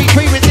right,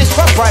 Sweetpea with this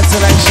rock right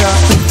selection.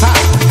 Ha.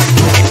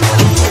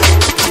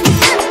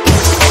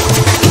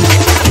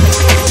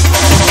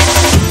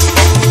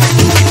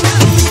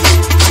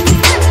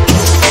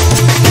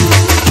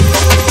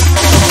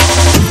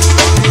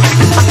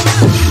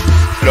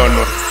 Don't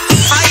know.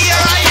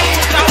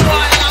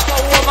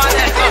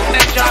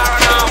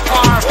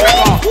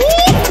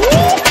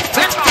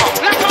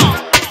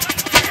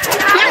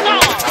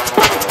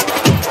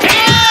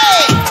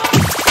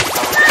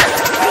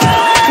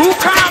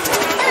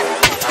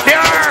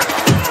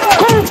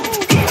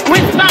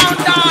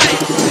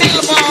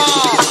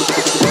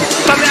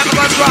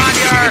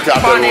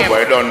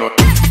 I don't know. Ooh,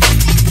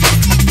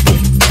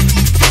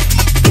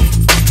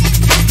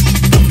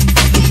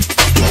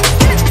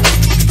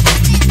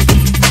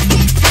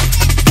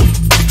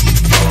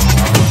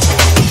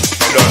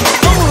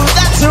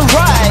 that's a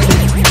ride.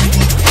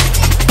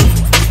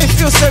 It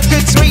feels so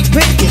good,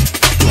 Sweetpea.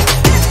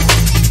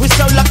 We're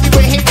so lucky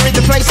we're here, we're in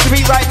the place to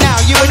be right now.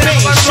 You and me,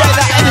 share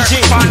that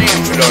energy.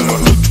 We don't know.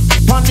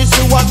 Pun is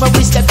the one when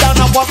we step down.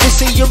 I want to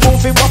see you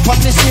moving. What pun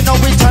is, you know,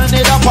 we turn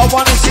it up. I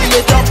want to see you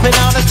jumping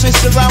out and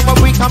twist around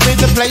when we come in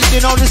the place.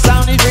 You know the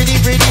sound is really,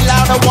 really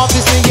loud. I want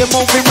to see you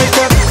moving with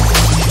the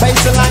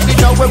bass line. You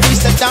know when we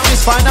step down,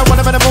 it's fine. I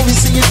want to move and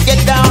see you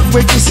get down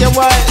with this your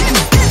word.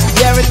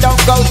 Yeah, it don't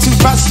go too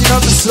fast. You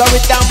know to slow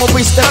it down when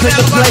we step in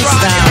the place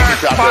now.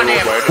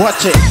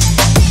 Watch it.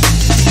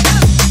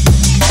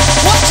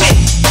 Watch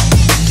it.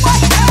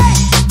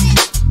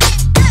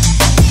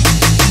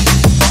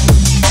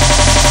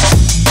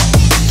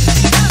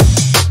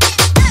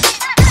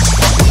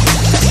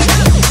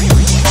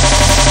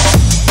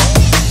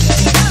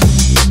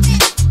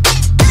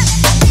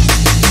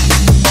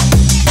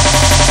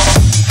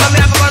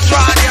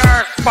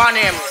 On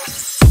him.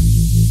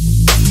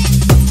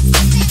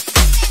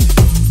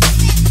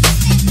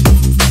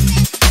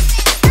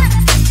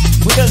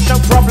 With those no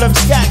problem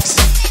skanks,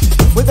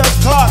 with those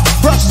Clark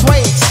brush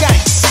suede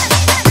skanks,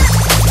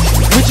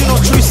 original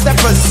true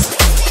steppers.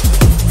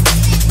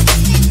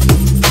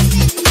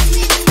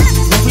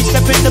 When we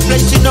step in the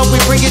place, you know we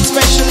bring it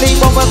specially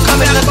when we're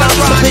coming to dance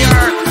to beat.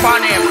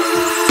 On him.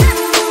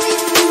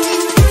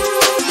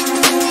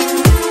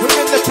 We're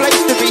in the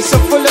place to be so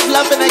full of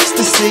love and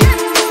ecstasy.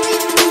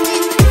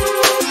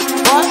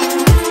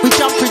 We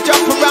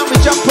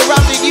jump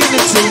around in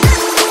unity.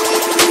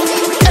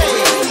 Hey.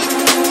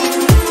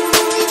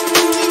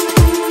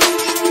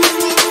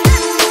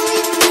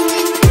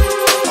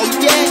 Oh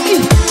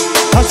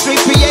yeah. Our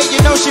Sweetpea, you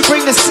know she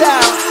bring the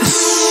sound.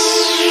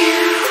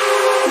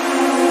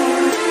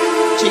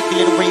 Cheeky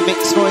little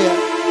remix for ya.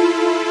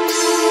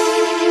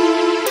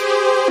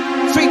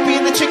 Sweetpea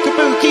and the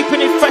Chickaboo,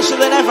 keeping it fresher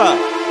than ever.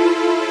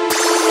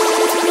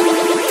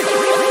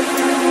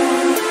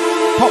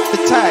 Pop the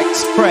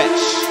tags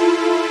fresh.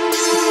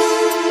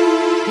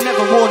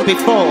 Never worn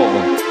before.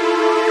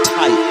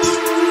 Tight.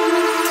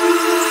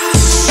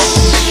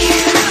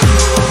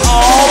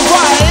 All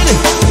right.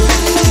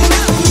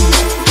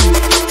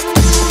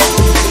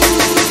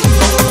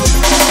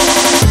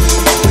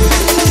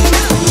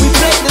 We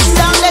play the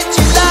sound that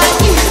you like.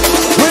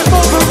 We're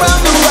moving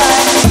around the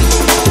ride.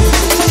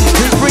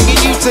 We're bringing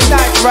you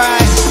tonight,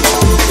 right?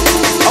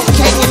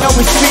 Okay, you know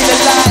we feel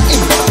alive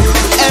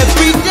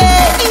every day.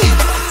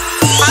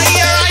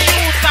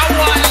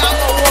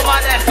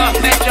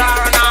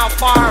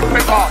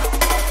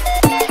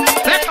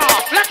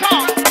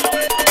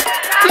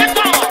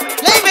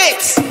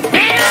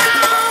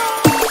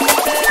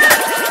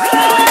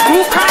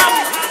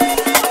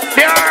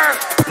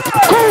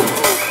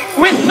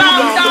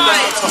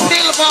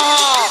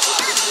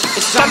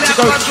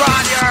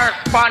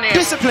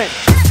 Discipline.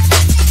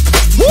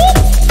 Whoop.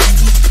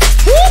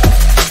 Whoop.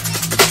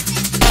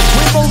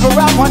 We move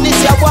around on this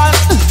year one.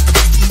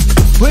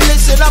 We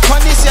listen up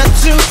on this year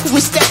two. We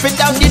stepping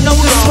down, you know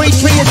the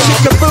Sweetpea and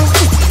Chickaboo.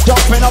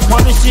 Jumping up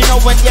on this, you know,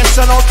 and yes,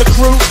 and all the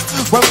crew.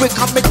 When we're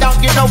coming down,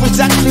 you know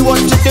exactly what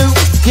to do.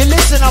 You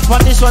listen up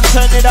on this one,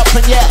 turn it up,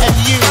 and yeah, and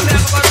you.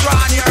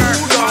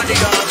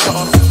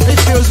 It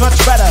feels much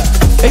better.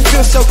 It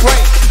feels so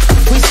great.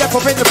 We step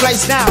up in the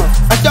place now,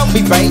 and don't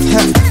be bait.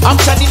 I'm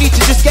telling you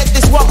to just get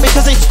this one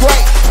because it's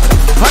great.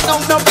 I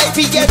don't know,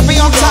 baby, get me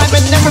on time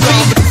and never be.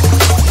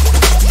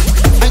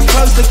 And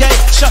close the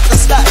gate, shut the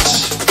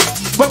stash.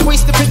 When we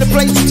step in the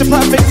place, it's a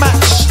perfect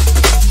match.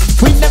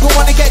 We never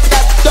wanna get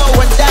that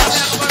dough and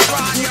dash.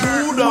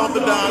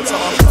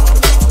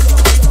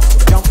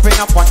 Jumping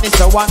up on this,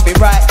 I won't be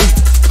right.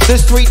 The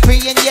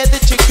Sweetpea and yeah, the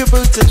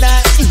Chickaboo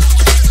tonight.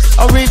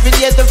 Or even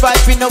yeah, the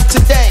vibing up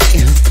today.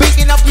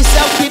 Picking up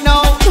yourself, you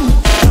know.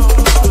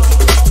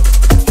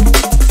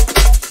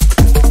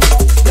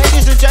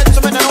 Ladies and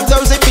gentlemen and all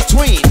those in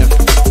between.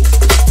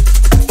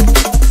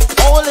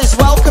 All is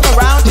welcome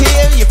around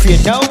here if you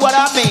know what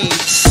I mean.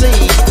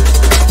 See.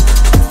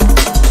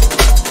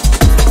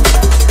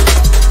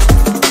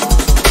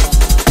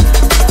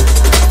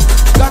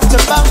 Got to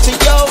bounce to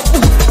yo.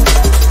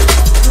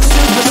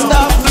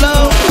 Superstar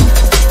flow.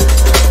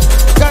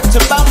 Got to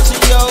bounce to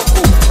yo.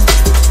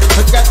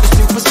 I got the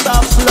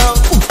superstar flow.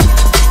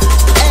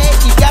 Hey,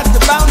 you got to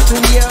bounce to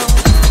yo.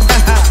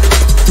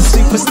 The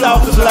superstar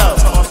flow.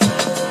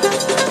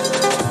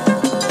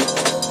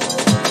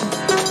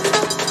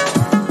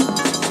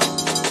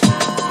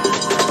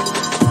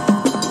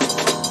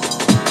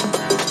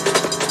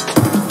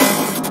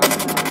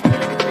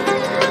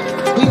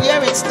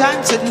 It's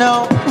time to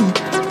know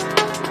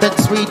that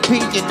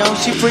Sweetpea, you know,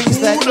 she brings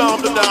that.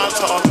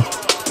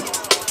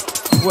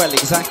 Well,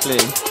 exactly.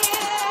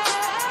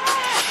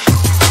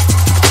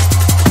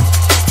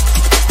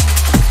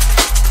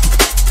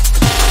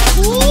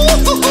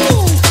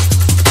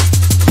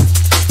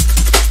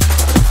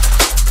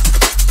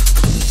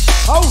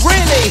 Oh,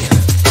 really?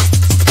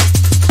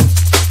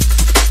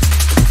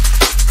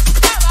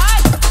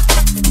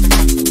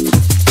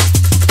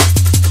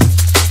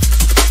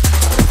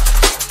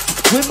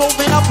 We're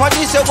moving up on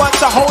this at once,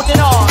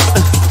 holding on.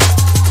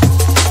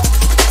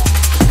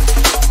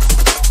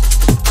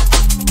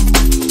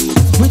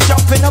 We're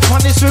jumping up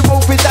on this, we're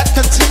moving that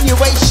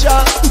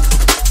continuation.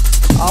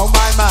 Oh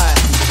my man.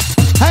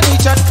 And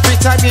each and every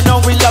time, you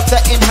know, we love the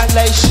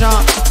inhalation.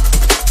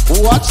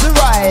 Watch the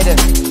ride.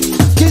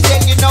 Cause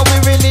then you know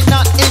we're really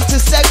not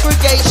into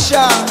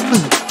segregation.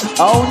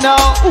 Oh no.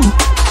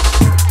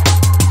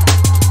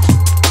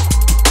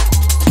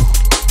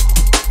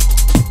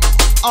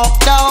 Oh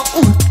no.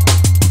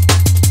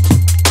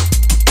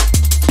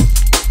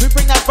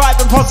 Bring that vibe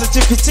and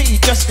positivity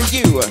just for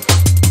you.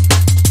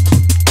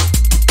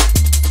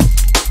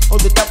 Or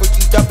the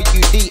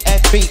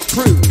WWDNB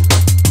crew.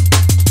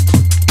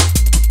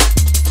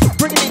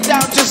 Bringing it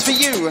down just for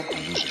you.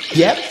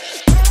 Yep.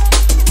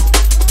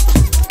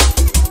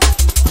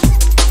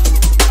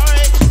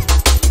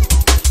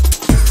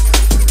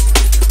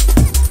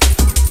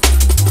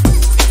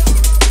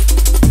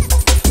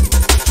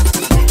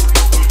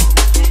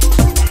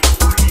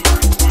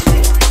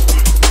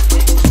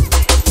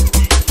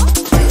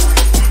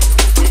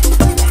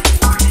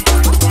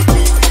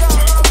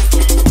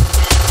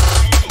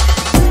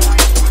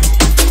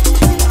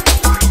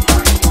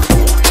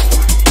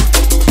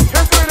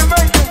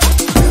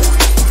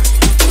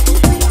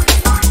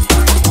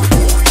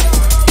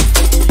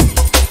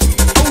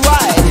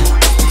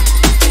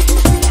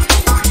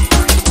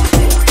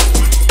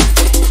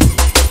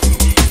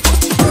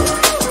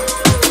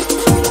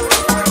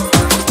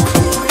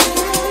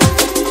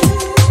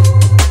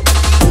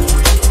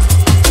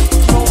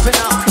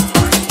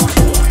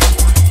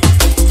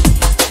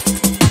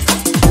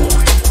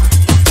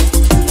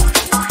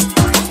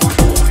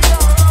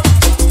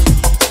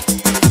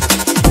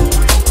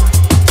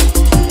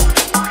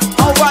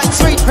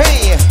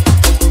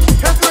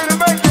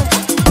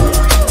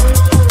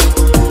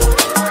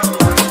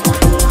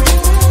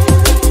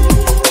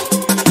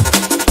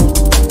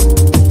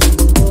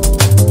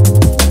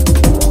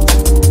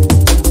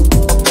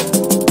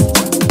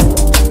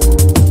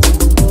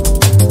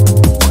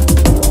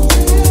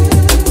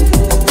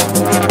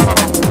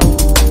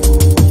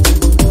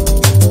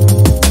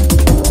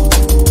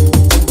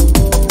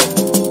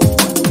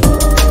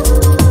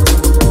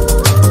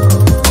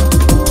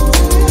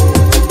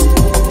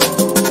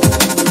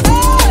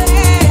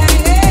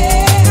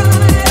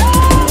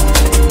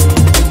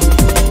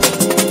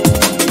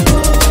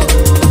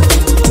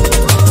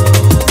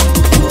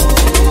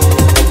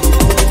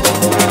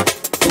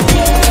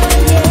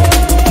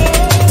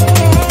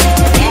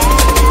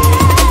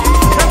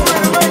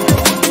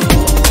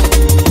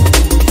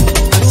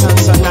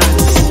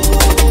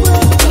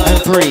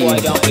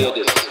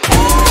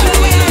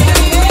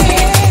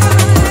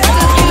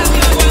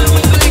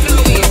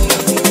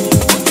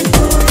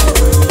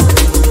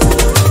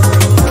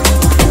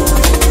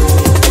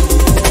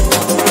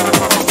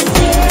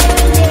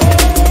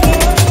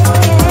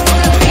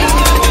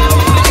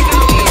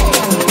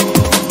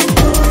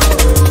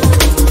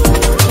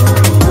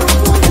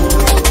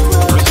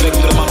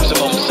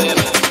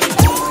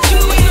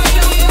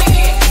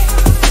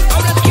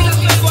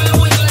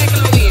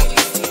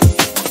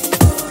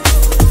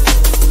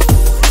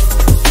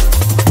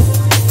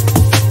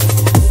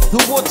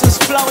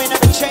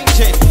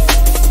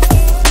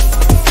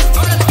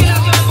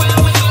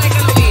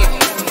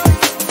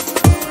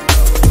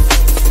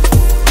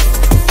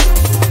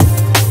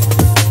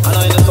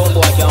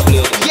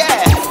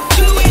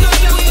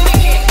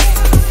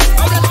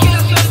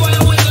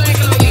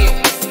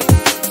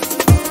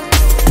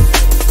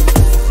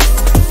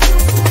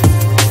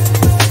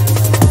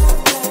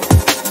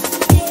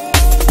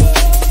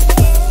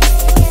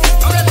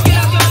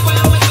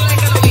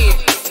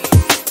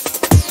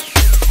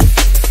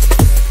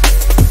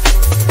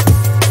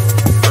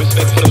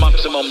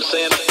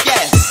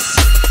 Yes.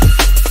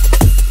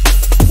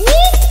 Woo!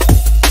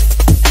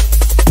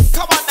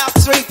 Come on now,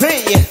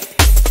 Sweetpea.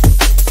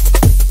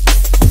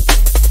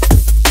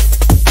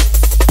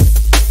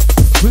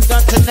 We've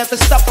got to never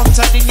stop. I'm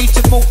telling you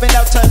to move it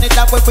out, turn it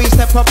out when we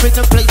step up in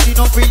the place. You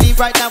know, really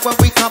right now when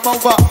we come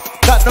over,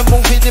 got the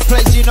move in the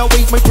place. You know,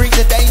 we bring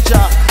the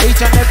danger. Each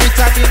and every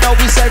time, you know,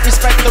 we say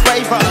respect the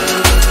raver.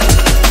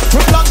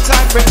 For a long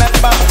time,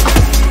 remember.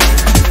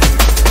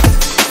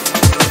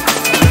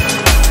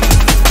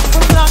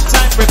 For a long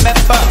time,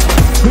 remember.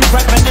 We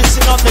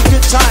reminiscing on the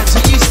good times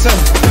we used to.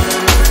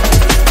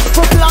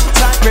 For a long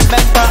time,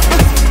 remember.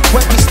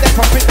 When we step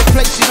up in the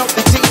place, you know,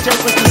 the DJ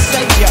was the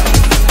savior.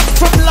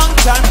 From a long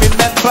time,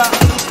 remember,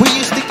 we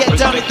used to get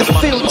down in the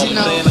field, you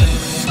know.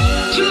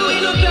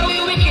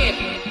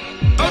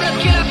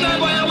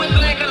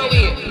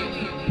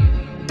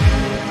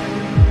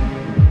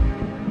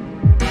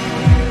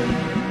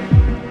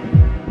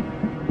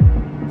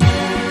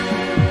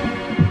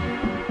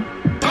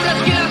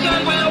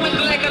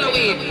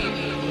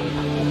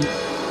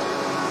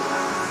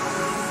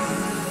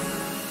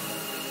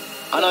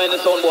 I know in the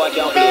sound boy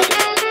can't play it.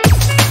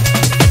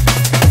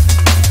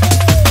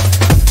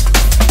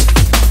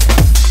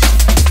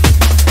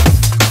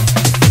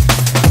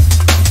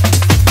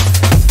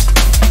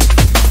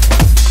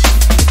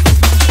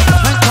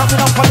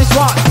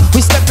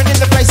 We stepping in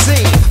the place,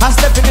 see. I'm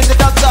stepping in the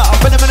dance up.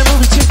 When I'm in a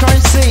movie, you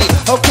can't see.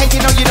 Okay, you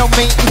know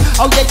me.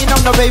 Oh yeah, you know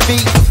no baby.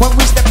 When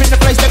we step in the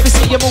place, let me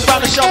see you move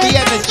around and show me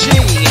energy.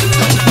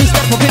 We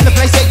step up in the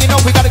place, yeah, you know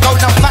we gotta go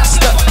now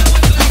faster.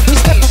 We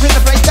step up in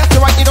the place, that's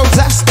right, you know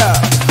disaster.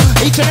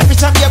 Each and every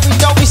time, yeah, we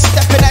know we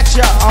stepping at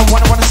ya. I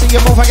wanna see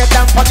you move, I get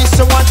down on this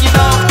one, you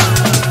know.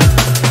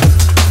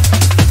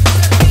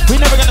 We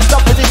never gonna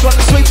stop with this one.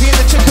 The Sweetpea and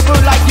the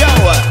Chickaboo like yo.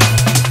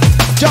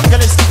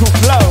 Jungle is people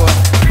flow,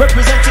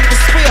 representing the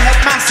Spearhead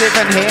Massive,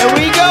 and here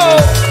we go.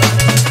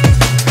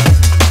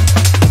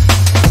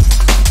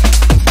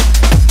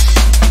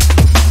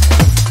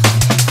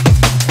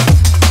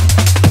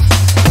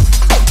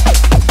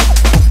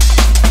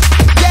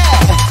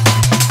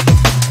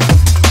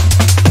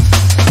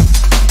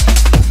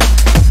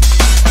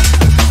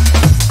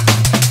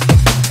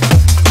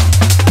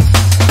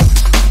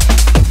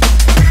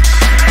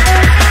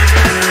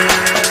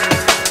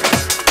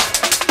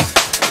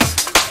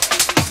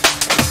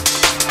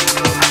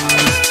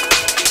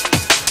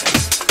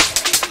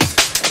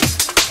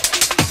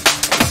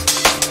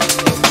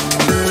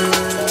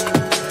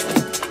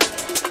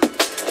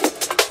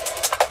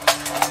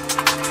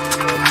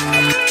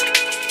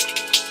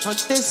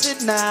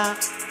 Listen now,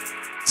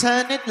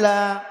 turn it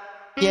loud,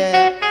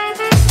 yeah.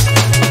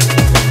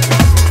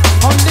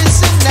 Oh,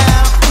 listen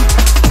now,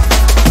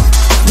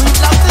 we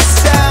love the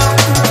sound,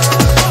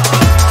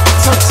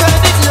 so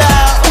turn it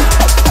loud.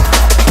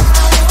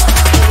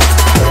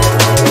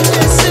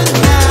 Listen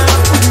now,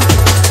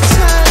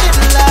 turn it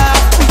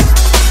loud.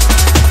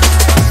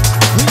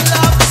 We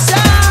love the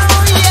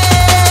sound,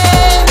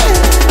 yeah.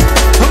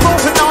 We're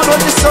moving on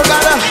with this, so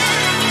gotta.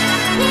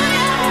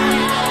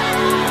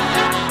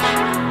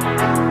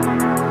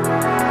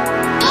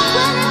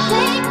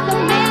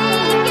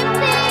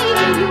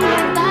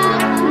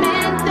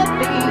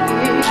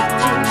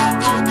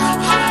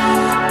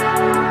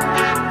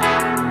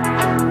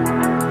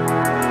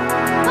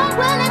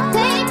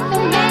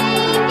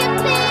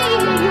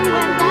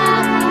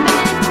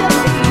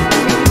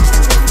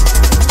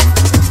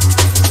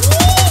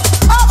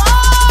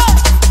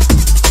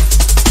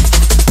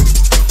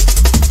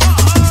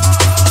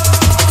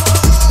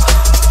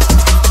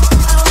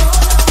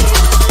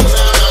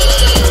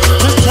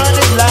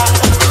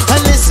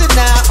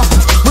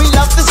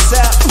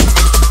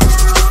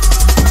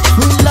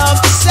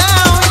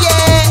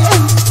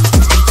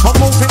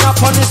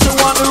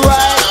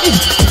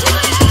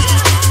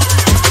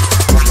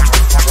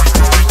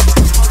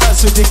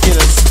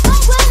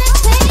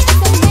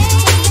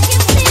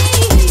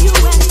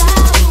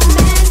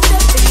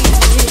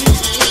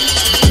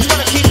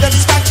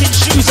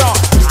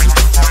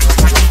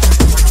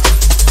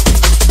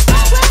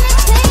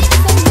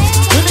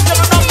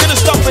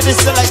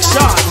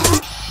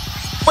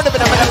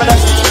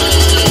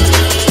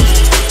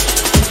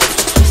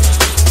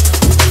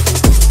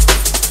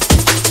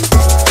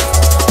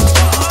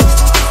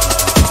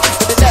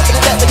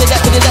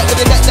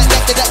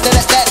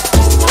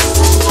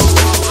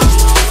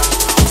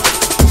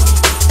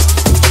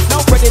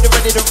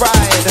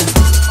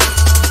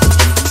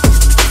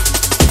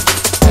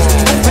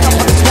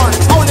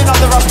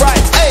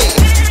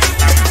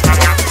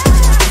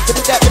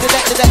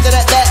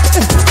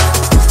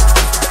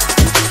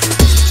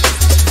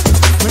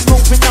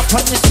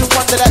 Punish the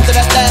one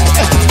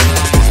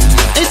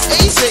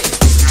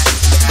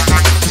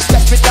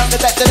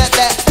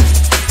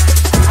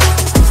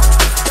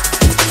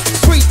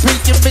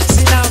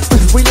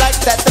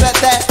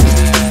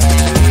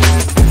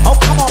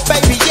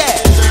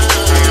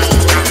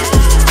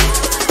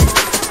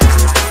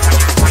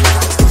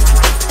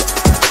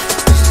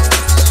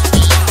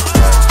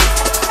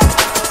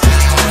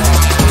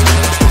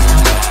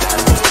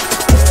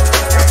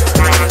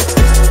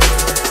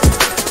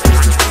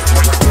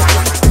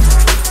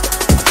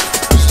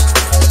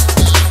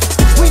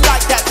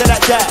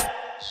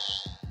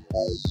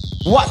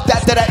What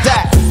that da da da?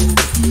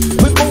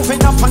 We're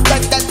moving up on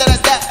that da da da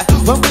da.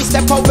 When we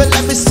step over,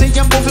 let me see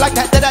you move like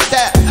that da da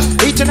da.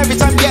 Each and every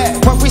time, yeah.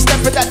 When we step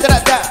with that da da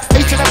da.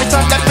 Each and every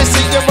time, let me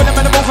see you when I'm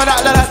gonna move for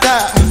that da da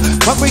da.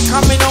 When we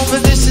coming over,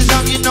 this is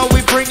how you know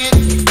we bring it.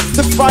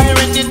 The fire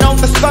and you know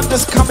the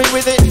thunder's coming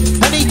with it.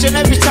 And each and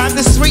every time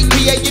the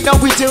Sweetpea, you know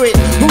we do it.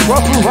 Who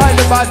rock who ride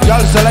about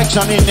your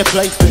selection in the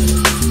place.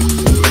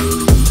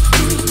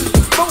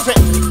 Move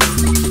it.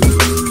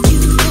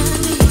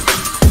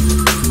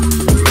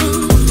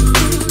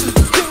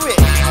 Do it.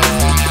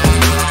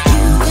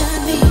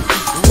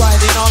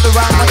 Riding all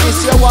around like this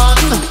year one.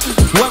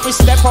 When we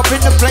step up in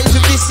the place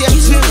of this year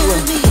two.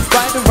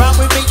 Ride around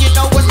with me, you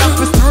know we're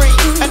number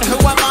 3. And who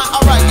am I?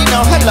 Alright, you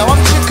know, hello, I'm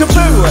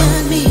Chickaboo.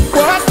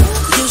 What?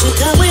 You should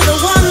come with a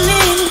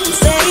warning,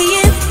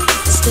 say it,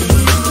 stay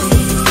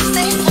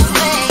away.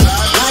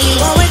 Why you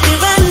always be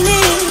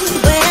running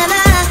when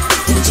I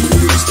need you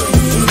to stay?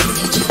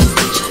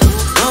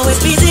 Always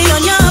busy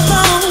on your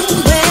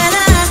phone when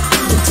I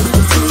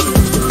talk to you.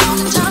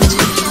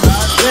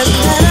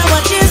 Doesn't matter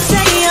what you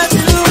say or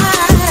do,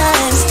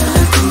 I'm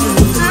stuck on you.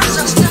 I'm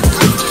so stuck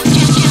on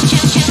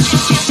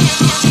you.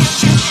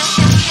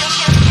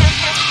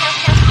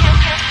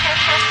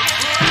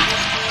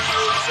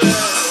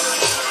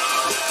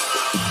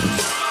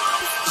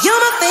 You're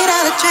my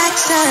fatal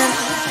attraction.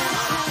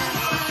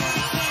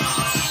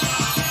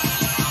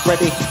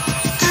 Ready?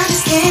 I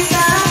just can't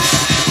stop.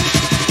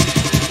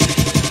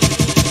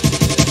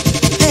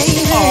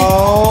 Baby,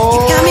 Oh. you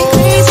got me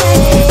crazy.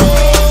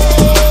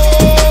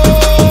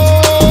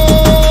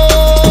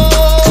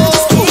 I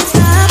just can't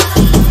stop.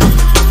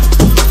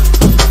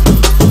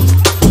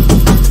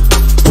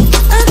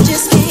 I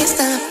just can't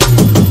stop.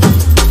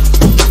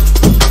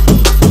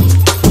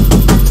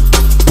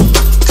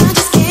 I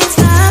just can't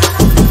stop.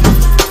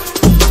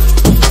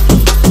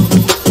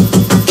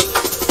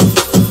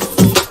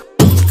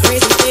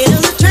 Crazy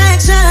fatal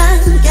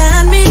attraction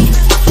got me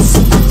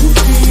so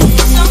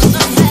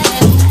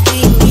bad.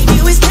 Being with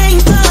you is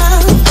painful,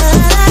 but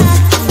I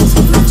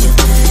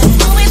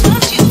always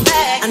want you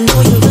back. I know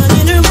you're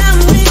running around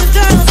with the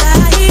girls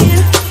out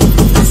here.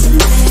 Listen,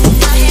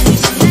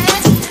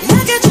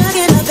 like a drug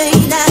in a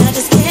vein, I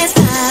just can't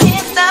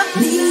stop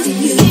needing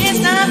you. Can't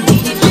stop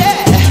needing you.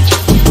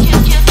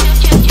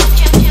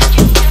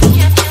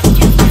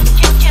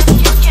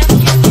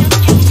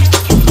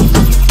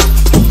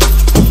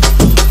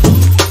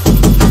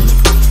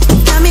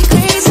 Got me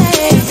crazy.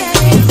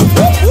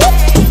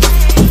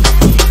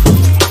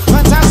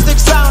 Fantastic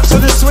sounds for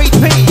the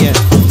Sweetpea.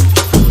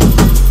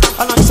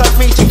 Alongside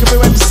me,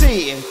 Chickaboo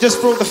MC. Just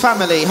for all the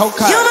family. Hold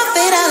tight. You're my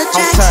fatal Hold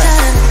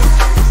attraction.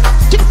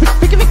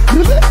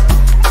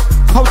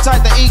 Hold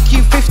tight, the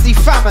EQ50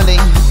 family.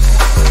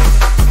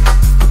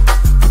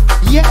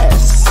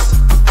 Yes.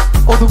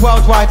 All the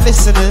worldwide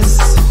listeners.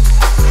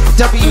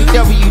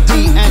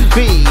 WWDNB.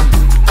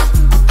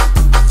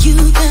 You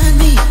got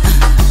me.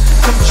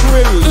 Some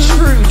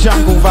true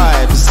jungle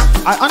vibes.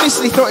 I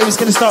honestly thought it was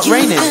going to start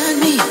raining. You got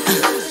me.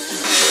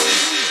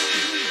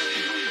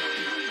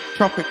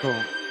 Tropical.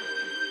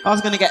 I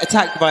was going to get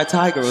attacked by a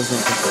tiger or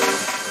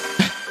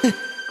something.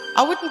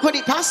 I wouldn't put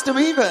it past them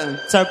either.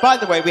 So, by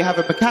the way, we have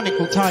a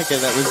mechanical tiger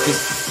that was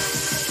just...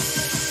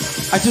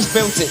 I just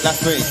built it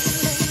last week.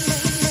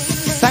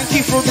 Thank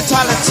you for all the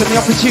talents and the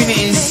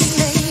opportunities.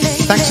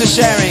 Thanks for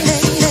sharing.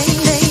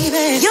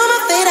 You're my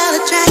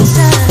fatal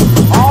attraction.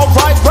 All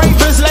right,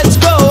 ravers, let's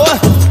go.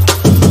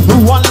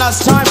 One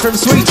last time from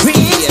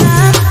Sweetpea.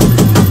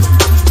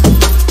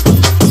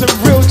 Some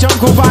real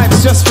jungle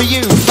vibes just for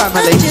you,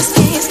 family. I just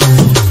can't stop.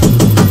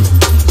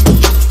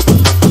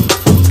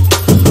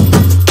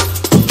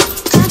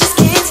 I just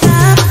can't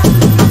stop.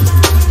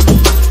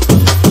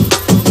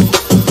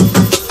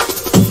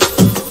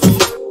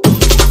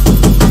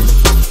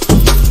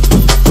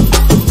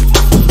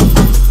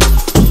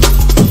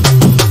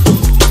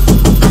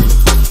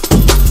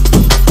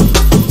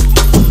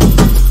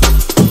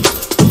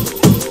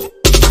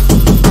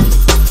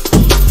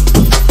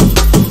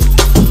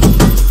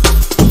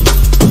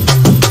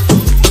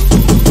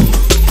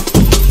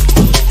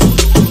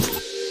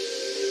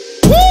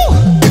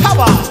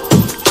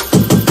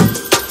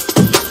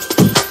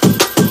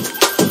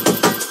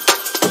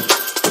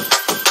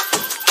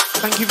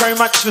 Thank you very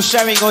much for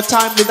sharing your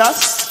time with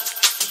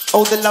us.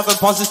 All the love and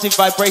positive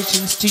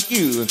vibrations to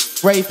you,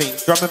 raving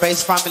drum and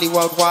bass family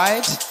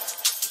worldwide.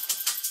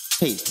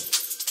 Peace.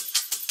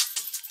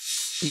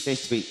 DJ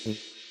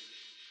Sweetpea.